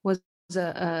was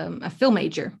a film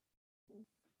major.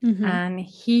 Mm-hmm. And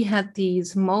he had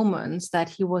these moments that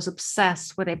he was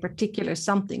obsessed with a particular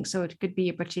something. So it could be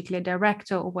a particular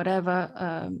director or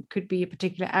whatever, could be a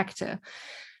particular actor.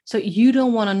 So you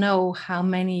don't want to know how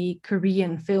many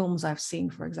Korean films I've seen,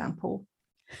 for example,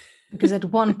 because at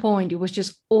one point it was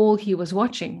just all he was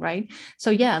watching, right?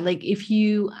 So yeah, like if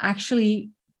you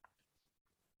actually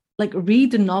like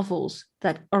read the novels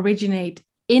that originate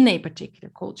in a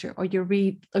particular culture, or you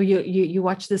read or you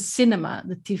watch the cinema,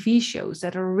 the TV shows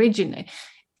that originate,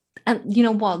 and you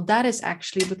know what, that is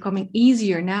actually becoming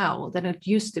easier now than it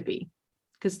used to be,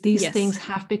 because these things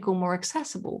have become more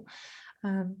accessible.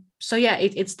 So yeah,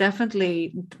 it's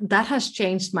definitely, that has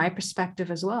changed my perspective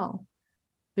as well,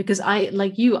 because I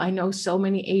know so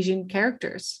many Asian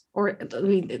characters, or I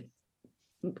mean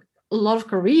a lot of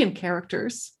Korean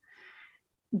characters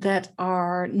that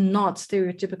are not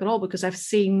stereotypical at all, because I've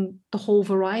seen the whole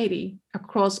variety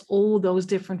across all those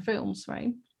different films,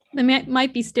 right? They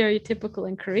might be stereotypical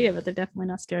in Korea, but they're definitely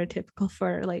not stereotypical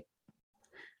for like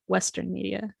Western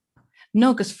media.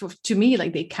 No, because to me,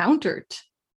 like they countered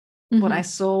what I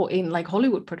saw in like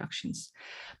Hollywood productions.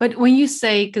 But when you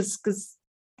say, because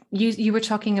you were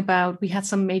talking about, we had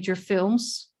some major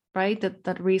films, right?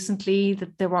 That recently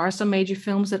that there are some major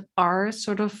films that are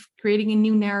sort of creating a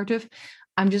new narrative.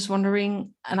 I'm just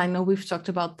wondering, and I know we've talked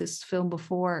about this film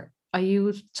before, are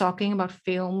you talking about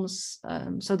films?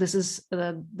 So this is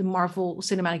the Marvel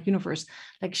Cinematic Universe,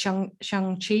 like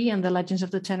Shang-Chi and the Legends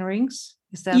of the Ten Rings?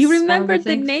 Is that you remembered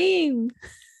the name?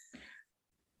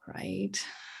 Right.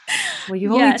 Well,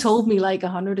 you've only told me like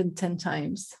 110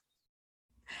 times.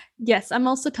 Yes, I'm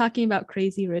also talking about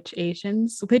Crazy Rich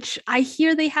Asians, which I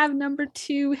hear they have number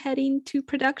 2 heading to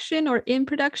production or in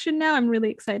production now. I'm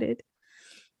really excited.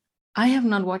 I have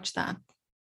not watched that.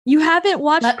 You haven't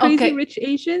watched Crazy Rich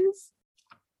Asians?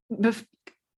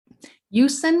 You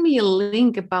sent me a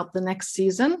link about the next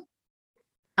season,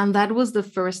 and that was the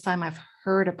first time I've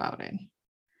heard about it.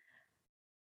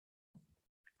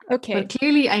 Okay. But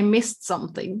clearly I missed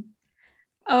something.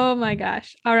 Oh my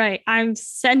gosh. All right. I'm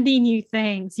sending you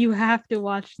things. You have to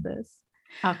watch this.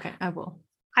 Okay, I will.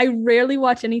 I rarely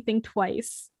watch anything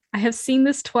twice. I have seen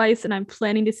this twice and I'm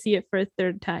planning to see it for a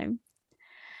third time.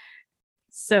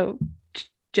 So,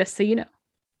 just so you know.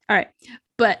 All right.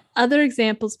 But other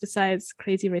examples besides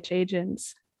Crazy Rich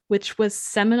Asians, which was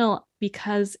seminal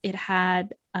because it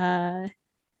had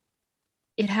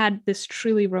this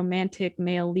truly romantic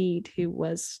male lead who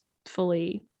was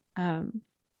fully of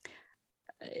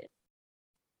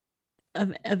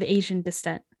Asian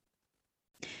descent.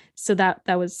 So that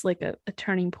was like a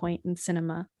turning point in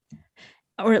cinema,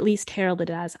 or at least heralded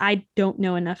as. I don't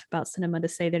know enough about cinema to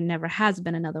say there never has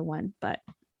been another one, but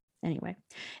anyway,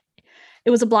 it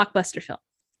was a blockbuster film.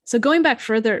 So going back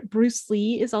further, Bruce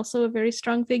Lee is also a very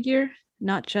strong figure,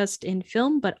 not just in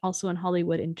film, but also in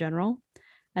Hollywood in general.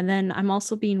 And then I'm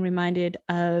also being reminded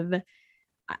of,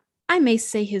 I may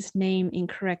say his name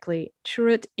incorrectly,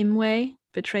 Chirrut Imwe,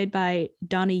 portrayed by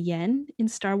Donnie Yen in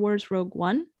Star Wars Rogue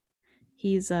One.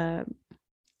 He's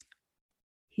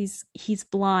he's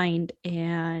blind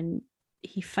and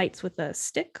he fights with a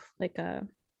stick, like a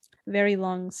very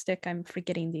long stick. I'm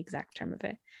forgetting the exact term of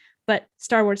it. But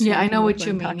Star Wars. Yeah, I know what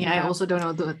you mean. Yeah, I also don't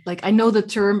know I know the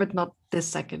term, but not this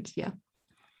second. Yeah.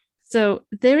 So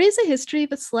there is a history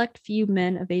of a select few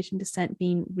men of Asian descent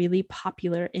being really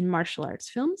popular in martial arts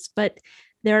films, but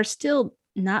there are still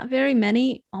not very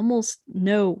many, almost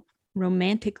no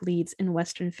romantic leads in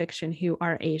Western fiction who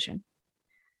are Asian.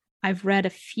 I've read a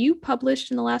few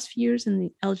published in the last few years in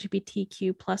the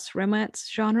LGBTQ plus romance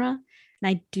genre, and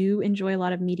I do enjoy a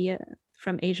lot of media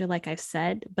from Asia, like I've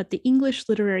said, but the English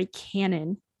literary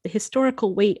canon, the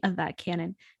historical weight of that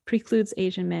canon, precludes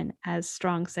Asian men as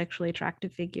strong sexually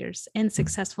attractive figures and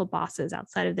successful bosses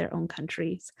outside of their own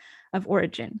countries of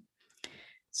origin.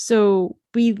 So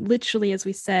we literally, as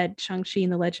we said, Shang-Chi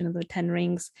and the Legend of the Ten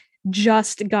Rings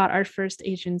just got our first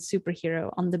Asian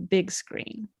superhero on the big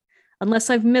screen.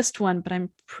 Unless I've missed one, but I'm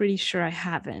pretty sure I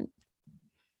haven't.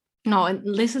 No,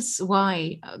 and this is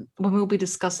why when we'll be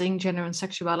discussing gender and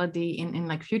sexuality in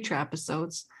like future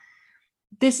episodes,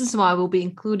 this is why we'll be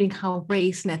including how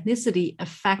race and ethnicity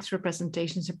affects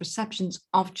representations and perceptions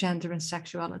of gender and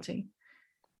sexuality.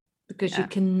 Because you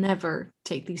can never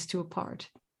take these two apart.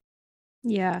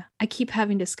 Yeah, I keep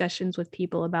having discussions with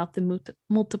people about the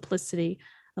multiplicity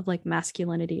of like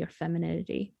masculinity or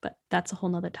femininity, but that's a whole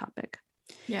nother topic.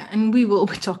 Yeah, and we will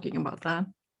be talking about that.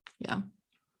 Yeah.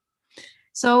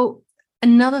 So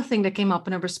another thing that came up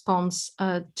in a response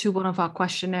to one of our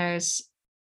questionnaires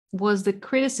was the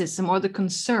criticism or the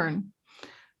concern,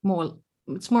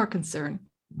 it's more concern,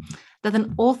 that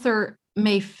an author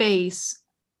may face.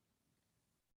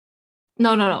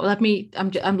 No,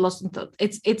 I'm lost in thought.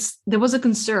 There was a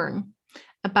concern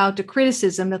about the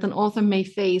criticism that an author may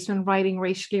face when writing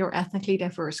racially or ethnically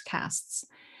diverse casts.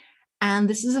 And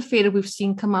this is a fear that we've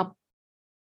seen come up.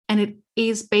 And it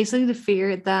is basically the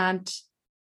fear that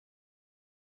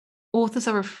authors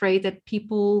are afraid that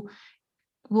people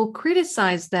will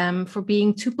criticize them for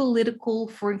being too political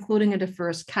for including a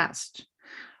diverse cast,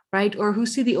 right? Or who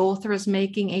see the author as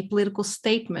making a political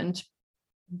statement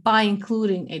by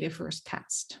including a diverse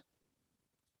cast.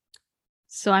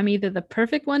 So I'm either the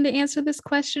perfect one to answer this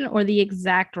question or the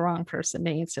exact wrong person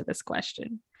to answer this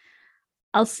question.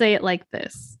 I'll say it like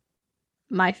this.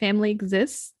 My family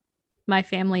exists. My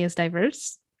family is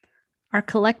diverse. Our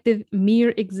collective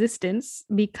mere existence,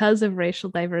 because of racial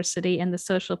diversity and the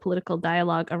social political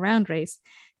dialogue around race,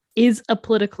 is a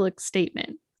political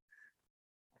statement.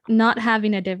 Not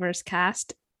having a diverse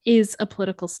cast is a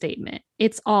political statement.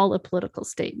 It's all a political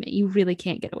statement. You really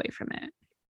can't get away from it.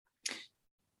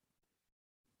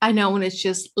 I know, and it's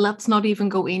just, let's not even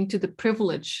go into the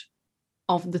privilege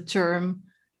of the term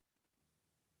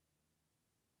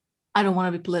I don't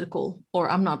want to be political, or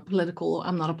I'm not political, or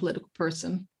I'm not a political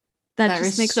person. That there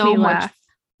just is makes so me much laugh.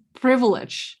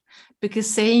 Privilege, because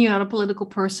saying you're not a political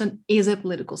person is a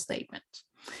political statement.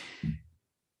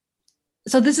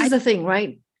 So this is the thing,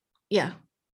 right? Yeah.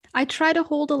 I try to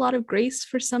hold a lot of grace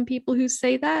for some people who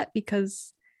say that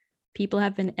because people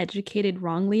have been educated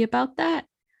wrongly about that.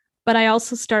 But I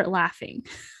also start laughing.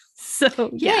 So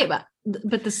yeah,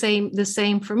 but the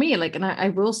same for me. Like, and I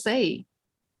will say,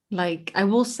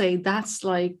 that's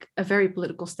like a very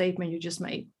political statement you just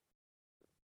made.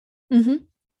 Mm-hmm.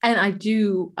 And I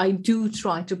do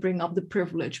try to bring up the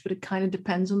privilege, but it kind of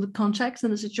depends on the context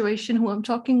and the situation who I'm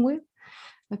talking with,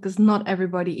 because not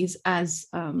everybody is as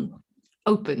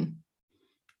open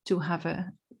to have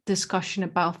a discussion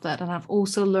about that. And I've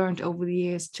also learned over the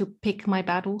years to pick my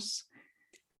battles.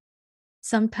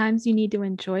 Sometimes you need to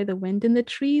enjoy the wind in the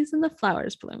trees and the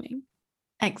flowers blooming.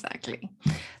 Exactly.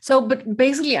 So, but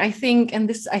basically, I think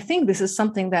this is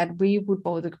something that we would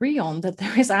both agree on, that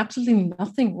there is absolutely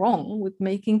nothing wrong with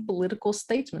making political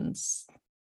statements.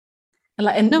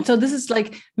 And No, so this is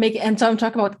like and so I'm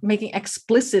talking about making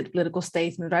explicit political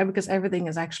statements, right? Because everything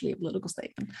is actually a political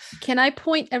statement. can I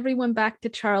point everyone back to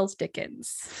Charles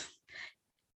Dickens?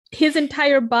 His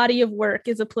entire body of work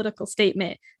is a political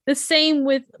statement. The same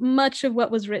with much of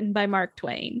what was written by Mark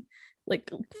Twain.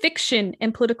 Like fiction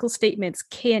and political statements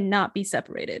cannot be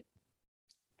separated.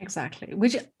 Exactly.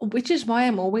 Which is why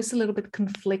I'm always a little bit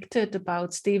conflicted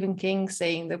about Stephen King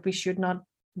saying that we should not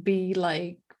be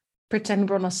like pretend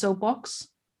we're on a soapbox.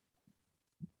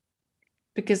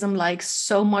 Because I'm like,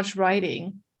 so much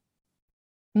writing.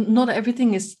 Not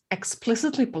everything is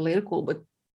explicitly political, but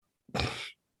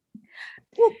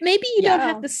well, maybe you don't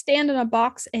have to stand in a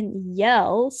box and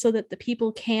yell so that the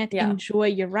people can't enjoy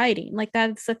your writing. Like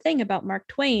that's the thing about Mark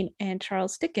Twain and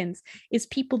Charles Dickens is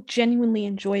people genuinely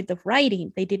enjoyed the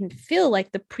writing. They didn't feel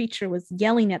like the preacher was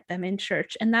yelling at them in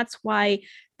church. And that's why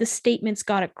the statements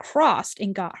got across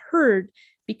and got heard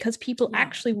because people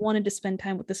actually wanted to spend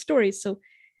time with the stories. So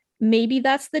maybe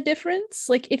that's the difference.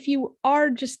 Like if you are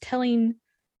just telling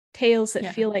tales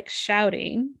that feel like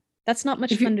shouting, that's not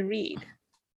much fun to read.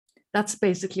 That's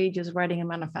basically just writing a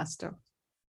manifesto.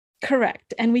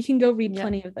 Correct. And we can go read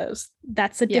plenty of those.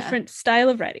 That's a different style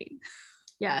of writing.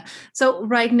 Yeah. So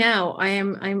right now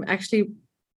I'm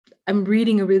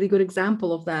reading a really good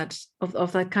example of that,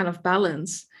 of that kind of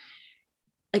balance.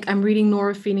 Like I'm reading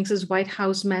Nora Phoenix's White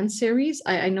House Men series.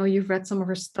 I know you've read some of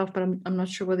her stuff, but I'm not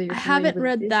sure whether you're. I haven't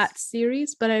read that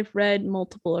series, but I've read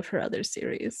multiple of her other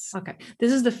series. Okay,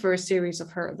 this is the first series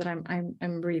of her that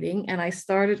I'm reading, and I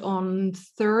started on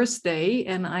Thursday,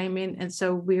 and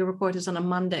so we record this on a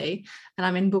Monday, and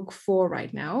I'm in book 4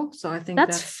 right now. So I think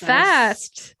that's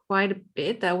fast. Quite a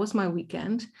bit. That was my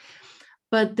weekend,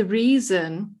 but the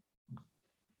reason.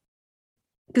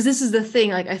 Because this is the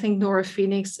thing, like I think Nora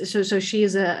Phoenix, so she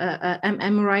is a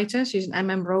MM writer, she's an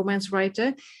MM romance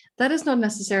writer. That is not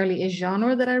necessarily a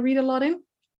genre that I read a lot in.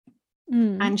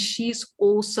 And she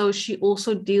also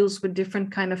deals with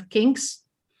different kind of kinks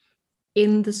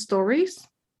in the stories.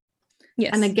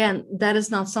 Yes. And again, that is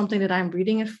not something that I'm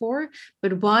reading it for,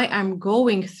 but why I'm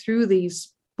going through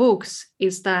these books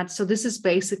is that, so this is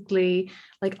basically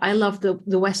like, I love the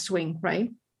West Wing,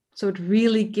 right? So it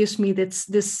really gives me this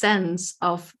sense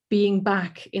of being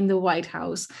back in the White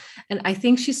House. And I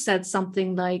think she said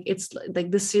something like, it's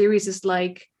like the series is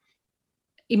like,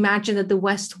 imagine that the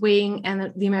West Wing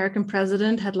and the American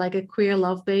president had like a queer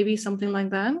love baby, something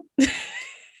like that.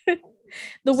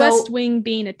 The West Wing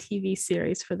being a TV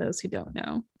series, for those who don't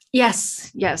know.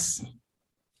 Yes.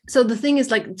 So the thing is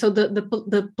like, so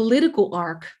the political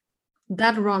arc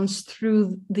that runs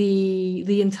through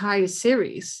the entire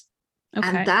series. Okay.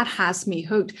 And that has me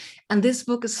hooked. And this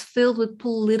book is filled with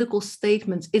political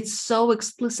statements. It's so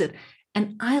explicit.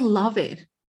 And I love it,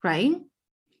 right?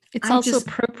 It's also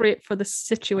appropriate for the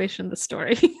situation, the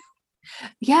story.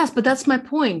 Yes, but that's my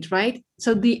point, right?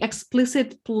 So the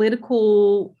explicit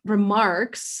political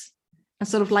remarks and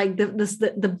sort of like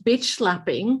the bitch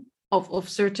slapping of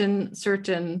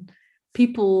certain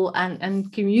people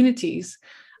and communities,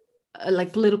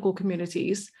 like political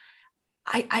communities,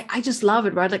 I just love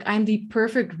it, right? Like I'm the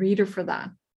perfect reader for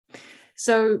that.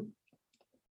 So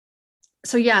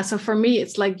yeah, so for me,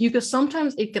 it's like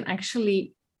sometimes it can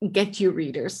actually get you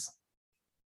readers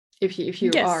if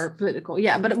you are political.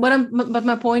 Yeah, but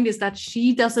my point is that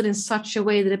she does it in such a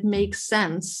way that it makes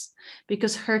sense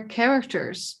because her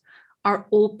characters are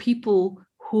all people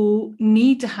who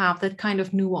need to have that kind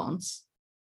of nuance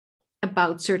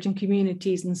about certain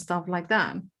communities and stuff like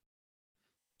that.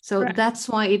 So Correct. That's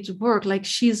why it's worked. Like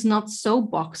she's not so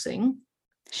boxing.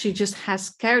 She just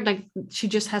has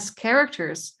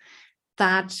characters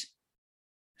that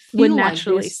would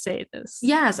naturally say this.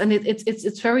 Yes, and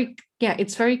it's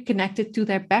very connected to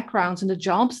their backgrounds and the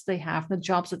jobs they have, the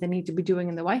jobs that they need to be doing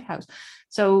in the White House.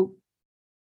 So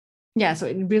yeah, so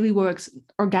it really works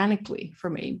organically for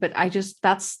me. But I just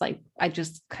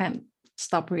can't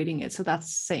stop reading it. So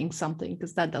that's saying something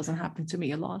because that doesn't happen to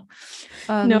me a lot.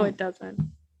 No, it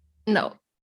doesn't. No.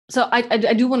 So I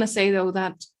do want to say though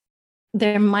that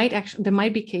there might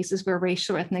be cases where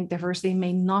racial or ethnic diversity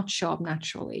may not show up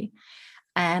naturally.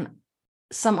 And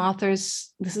some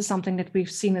authors, this is something that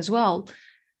we've seen as well,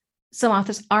 some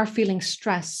authors are feeling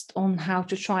stressed on how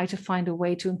to try to find a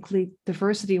way to include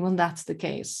diversity when that's the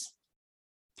case.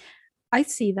 I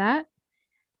see that.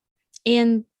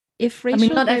 And if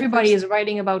racial not everybody is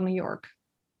writing about New York.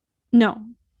 No.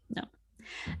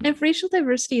 And if racial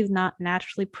diversity is not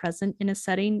naturally present in a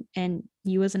setting and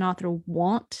you as an author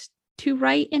want to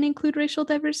write and include racial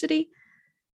diversity,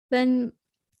 then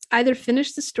either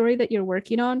finish the story that you're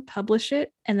working on, publish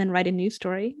it, and then write a new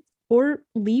story, or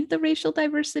leave the racial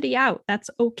diversity out. That's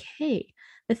okay.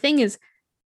 The thing is,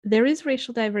 there is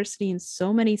racial diversity in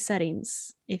so many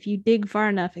settings. If you dig far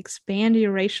enough, expand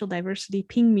your racial diversity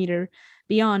ping meter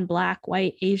beyond Black,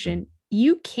 white, Asian,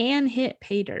 you can hit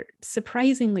pay dirt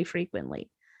surprisingly frequently.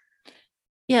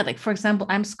 Yeah, like for example,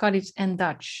 I'm Scottish and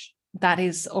Dutch. That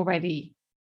is already,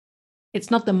 it's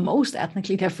not the most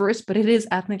ethnically diverse, but it is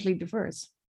ethnically diverse.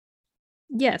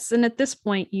 Yes, and at this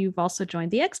point, you've also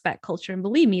joined the expat culture. And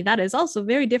believe me, that is also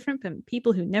very different from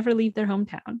people who never leave their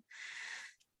hometown.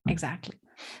 Exactly.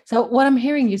 So what I'm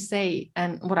hearing you say,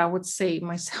 and what I would say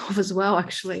myself as well,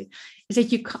 actually, is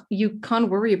that you can't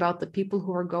worry about the people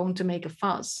who are going to make a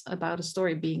fuss about a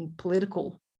story being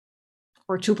political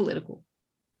or too political.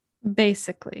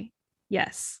 Basically,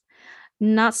 yes.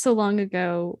 Not so long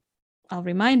ago, I'll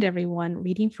remind everyone,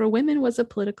 reading for women was a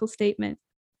political statement.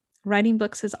 Writing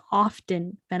books has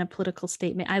often been a political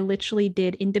statement. I literally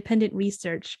did independent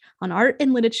research on art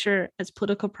and literature as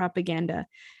political propaganda,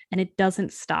 and it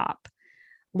doesn't stop.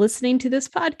 Listening to this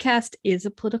podcast is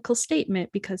a political statement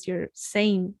because you're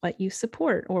saying what you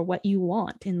support or what you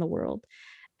want in the world.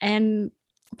 And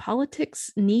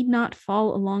politics need not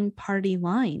fall along party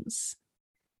lines.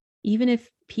 Even if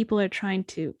people are trying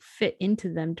to fit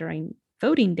into them during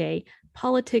voting day,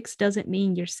 politics doesn't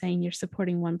mean you're saying you're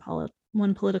supporting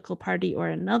one political party or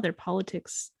another.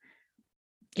 Politics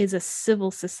is a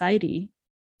civil society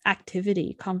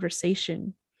activity,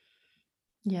 conversation.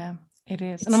 Yeah, it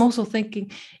is. And I'm also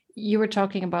thinking, you were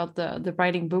talking about the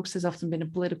writing books has often been a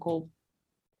political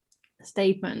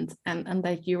statement, and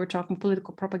that you were talking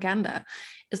political propaganda.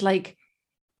 It's like,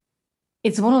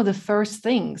 it's one of the first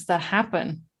things that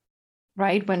happen,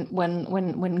 right?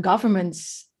 When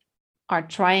governments are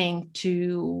trying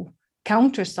to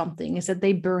counter something, is that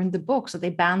they burn the books or they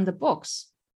ban the books.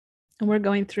 And we're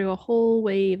going through a whole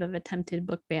wave of attempted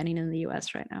book banning in the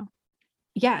US right now.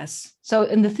 Yes. So,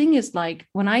 and the thing is, like,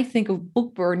 when I think of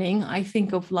book burning, I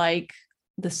think of like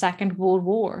the Second World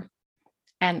War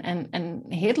and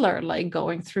Hitler, like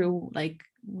going through like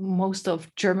most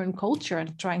of German culture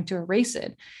and trying to erase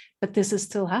it. But this is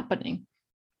still happening.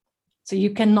 So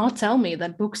you cannot tell me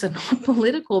that books are not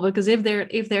political, because if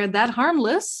they're that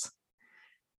harmless,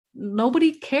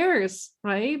 nobody cares,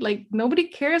 right? Like nobody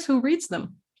cares who reads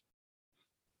them.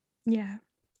 Yeah.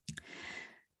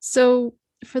 So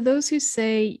for those who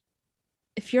say,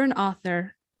 if you're an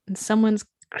author and someone's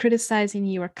criticizing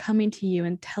you or coming to you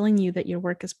and telling you that your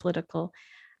work is political,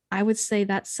 I would say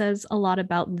that says a lot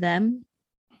about them,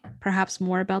 perhaps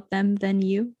more about them than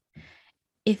you.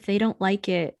 If they don't like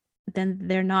it, then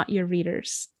they're not your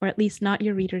readers, or at least not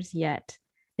your readers yet.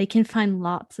 They can find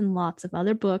lots and lots of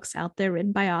other books out there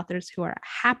written by authors who are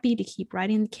happy to keep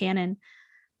writing the canon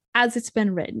as it's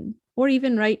been written, or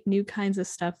even write new kinds of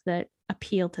stuff that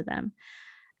appeal to them.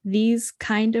 These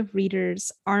kind of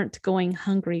readers aren't going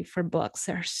hungry for books.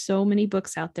 There are so many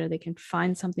books out there, they can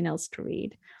find something else to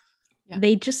read. Yeah.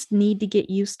 They just need to get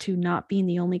used to not being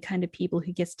the only kind of people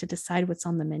who gets to decide what's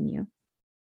on the menu.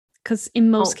 Because in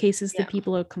most cases, the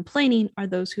people who are complaining are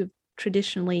those who have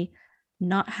traditionally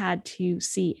not had to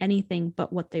see anything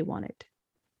but what they wanted.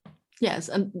 Yes,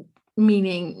 and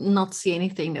meaning not see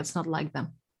anything that's not like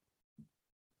them.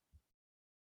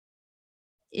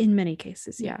 In many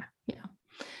cases, yeah.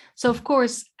 So of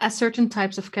course, as certain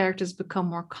types of characters become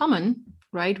more common,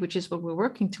 right, which is what we're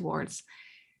working towards,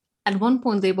 at one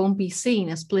point they won't be seen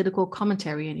as political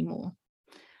commentary anymore.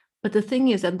 But the thing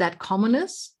is that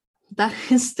commonness, that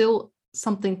is still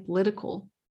something political.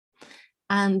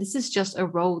 And this is just a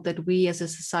road that we as a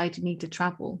society need to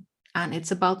travel. And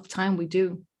it's about the time we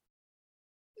do.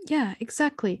 Yeah,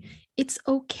 exactly. It's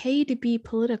okay to be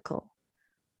political.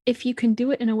 If you can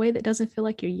do it in a way that doesn't feel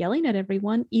like you're yelling at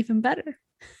everyone, even better.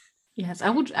 Yes, I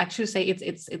would actually say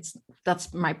it's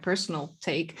that's my personal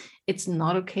take. It's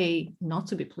not okay not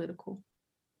to be political.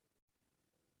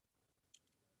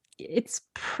 It's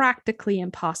practically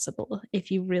impossible if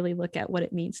you really look at what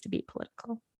it means to be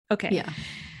political. Okay. Yeah.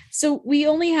 So we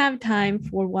only have time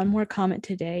for one more comment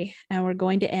today, and we're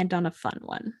going to end on a fun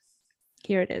one.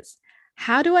 Here it is.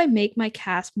 How do I make my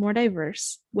cast more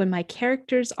diverse when my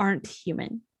characters aren't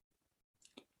human?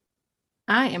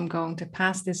 I am going to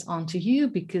pass this on to you,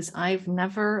 because I've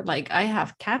never, like, I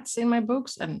have cats in my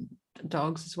books and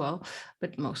dogs as well,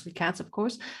 but mostly cats, of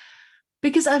course,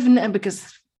 because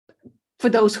for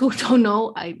those who don't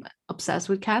know, I'm obsessed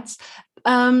with cats.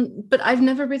 But I've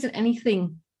never written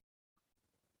anything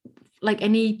like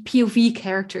any POV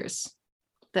characters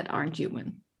that aren't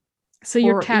human. So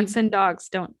your cats and dogs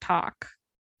don't talk?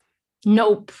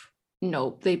 Nope.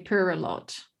 They purr a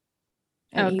lot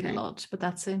and eat a lot, but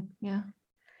that's it. Yeah.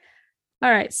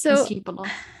 All right. So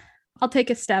I'll take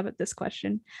a stab at this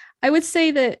question. I would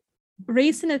say that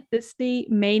race and ethnicity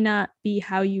may not be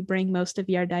how you bring most of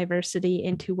your diversity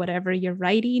into whatever you're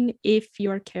writing if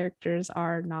your characters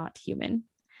are not human.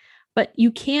 But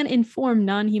you can inform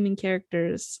non-human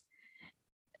characters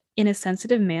in a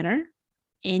sensitive manner,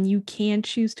 and you can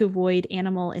choose to avoid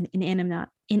animal and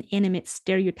inanimate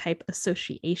stereotype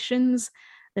associations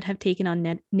that have taken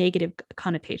on negative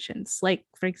connotations. Like,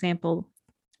 for example,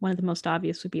 one of the most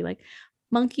obvious would be like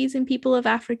monkeys and people of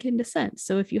African descent.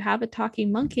 So if you have a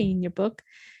talking monkey in your book,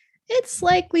 it's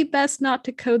likely best not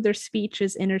to code their speech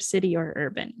as inner city or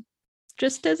urban,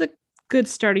 just as a good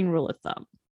starting rule of thumb.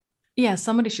 Yeah,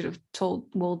 somebody should have told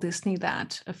Walt Disney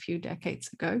that a few decades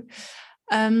ago.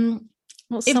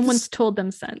 Well, someone's told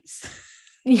them since.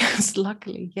 Yes,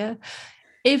 luckily, yeah.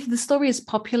 If the story is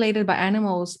populated by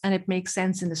animals and it makes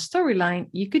sense in the storyline,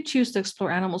 you could choose to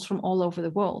explore animals from all over the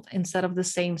world instead of the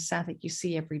same set that you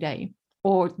see every day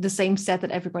or the same set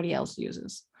that everybody else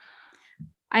uses.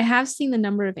 I have seen the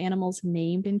number of animals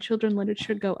named in children's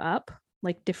literature go up,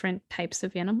 like different types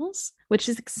of animals, which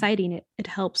is exciting. It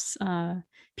helps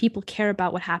people care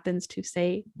about what happens to,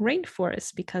 say,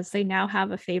 rainforests, because they now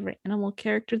have a favorite animal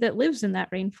character that lives in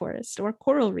that rainforest, or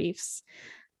coral reefs,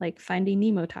 like Finding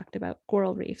Nemo talked about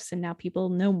coral reefs, and now people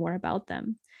know more about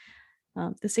them.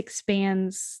 This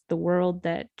expands the world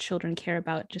that children care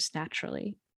about just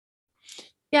naturally.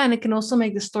 Yeah, and it can also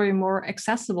make the story more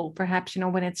accessible, perhaps,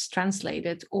 when it's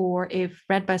translated or if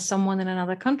read by someone in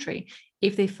another country,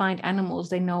 if they find animals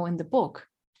they know in the book.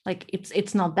 Like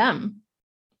it's not them,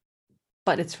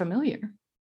 but it's familiar.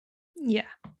 Yeah.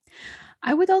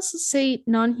 I would also say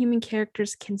non-human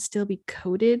characters can still be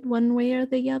coded one way or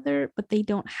the other, but they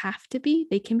don't have to be.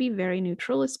 They can be very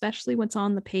neutral, especially what's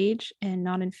on the page and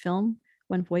not in film.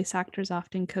 When voice actors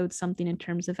often code something in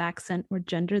terms of accent or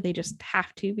gender, they just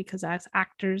have to, because as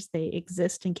actors, they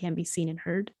exist and can be seen and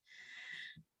heard.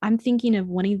 I'm thinking of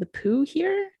Winnie the Pooh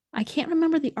here. I can't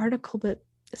remember the article, but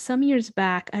some years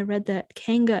back, I read that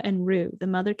Kanga and Roo, the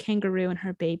mother kangaroo and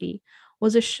her baby,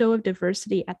 was a show of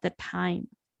diversity at the time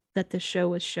that the show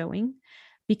was showing,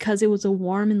 because it was a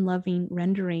warm and loving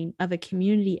rendering of a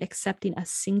community accepting a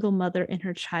single mother and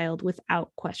her child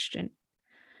without question.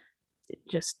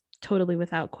 Just totally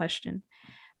without question.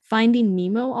 Finding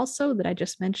Nemo, also, that I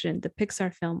just mentioned, the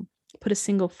Pixar film, put a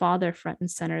single father front and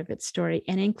center of its story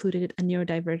and included a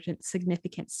neurodivergent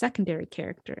significant secondary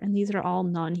character. And these are all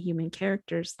non-human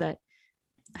characters that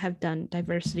have done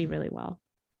diversity really well.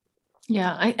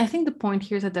 Yeah, I think the point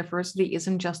here is that diversity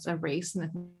isn't just a race and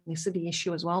ethnicity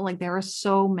issue as well. Like there are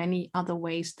so many other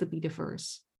ways to be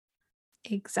diverse.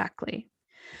 Exactly.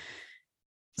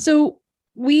 So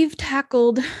we've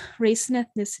tackled race and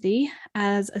ethnicity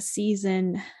as a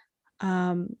season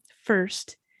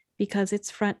first, because it's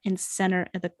front and center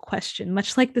of the question.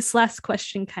 Much like this last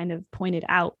question kind of pointed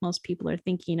out, most people are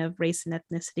thinking of race and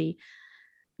ethnicity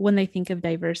when they think of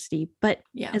diversity. But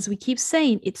as we keep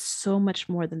saying, it's so much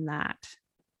more than that.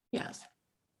 Yes.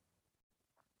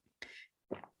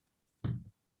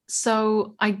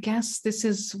 So I guess this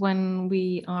is when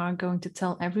we are going to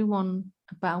tell everyone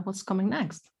about what's coming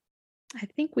next. I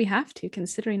think we have to,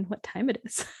 considering what time it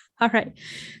is. All right.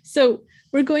 So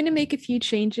we're going to make a few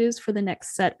changes for the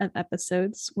next set of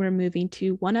episodes. We're moving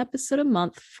to one episode a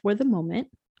month for the moment,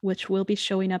 which will be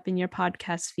showing up in your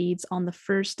podcast feeds on the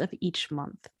first of each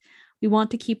month. We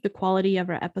want to keep the quality of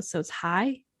our episodes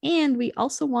high, and we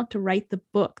also want to write the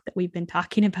book that we've been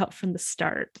talking about from the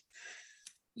start.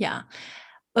 Yeah,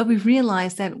 but we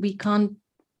realized that we can't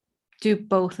do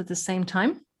both at the same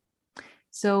time.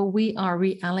 So we are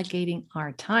reallocating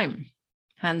our time,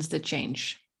 hence the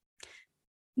change.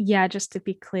 Yeah, just to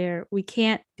be clear, we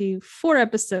can't do 4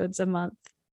 episodes a month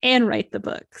and write the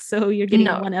book. So you're getting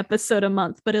 1 episode a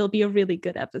month, but it'll be a really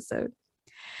good episode.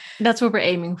 That's what we're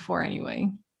aiming for anyway.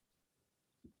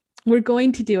 We're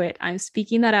going to do it. I'm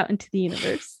speaking that out into the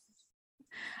universe.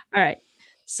 All right.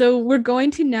 So we're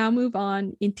going to now move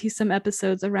on into some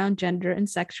episodes around gender and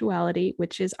sexuality,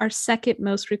 which is our second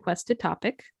most requested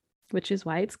topic, which is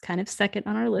why it's kind of second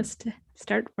on our list to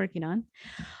start working on.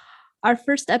 Our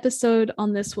first episode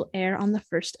on this will air on the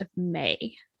 1st of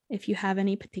May. If you have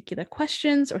any particular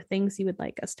questions or things you would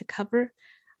like us to cover,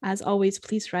 as always,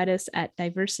 please write us at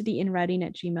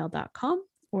diversityinwriting@gmail.com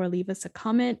or leave us a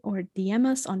comment or DM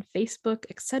us on Facebook,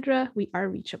 etc. We are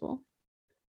reachable.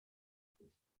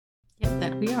 Yep,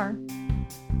 that we are.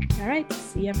 All right.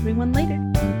 See everyone later.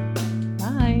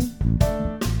 Bye. Bye.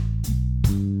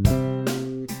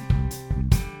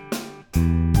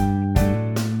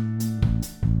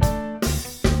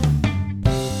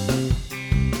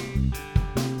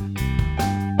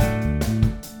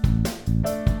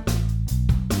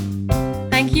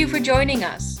 Thank you for joining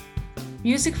us.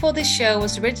 Music for this show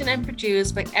was written and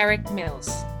produced by Eric Mills.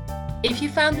 If you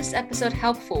found this episode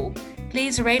helpful,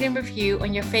 please rate and review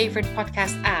on your favorite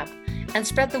podcast app and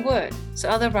spread the word so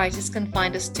other writers can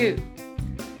find us too.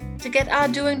 To get our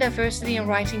Doing Diversity in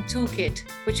Writing Toolkit,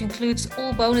 which includes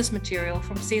all bonus material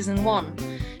from Season 1,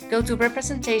 go to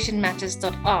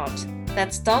representationmatters.art.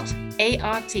 That's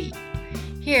 .art.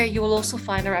 Here you will also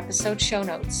find our episode show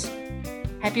notes.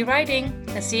 Happy writing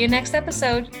and see you next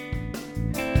episode!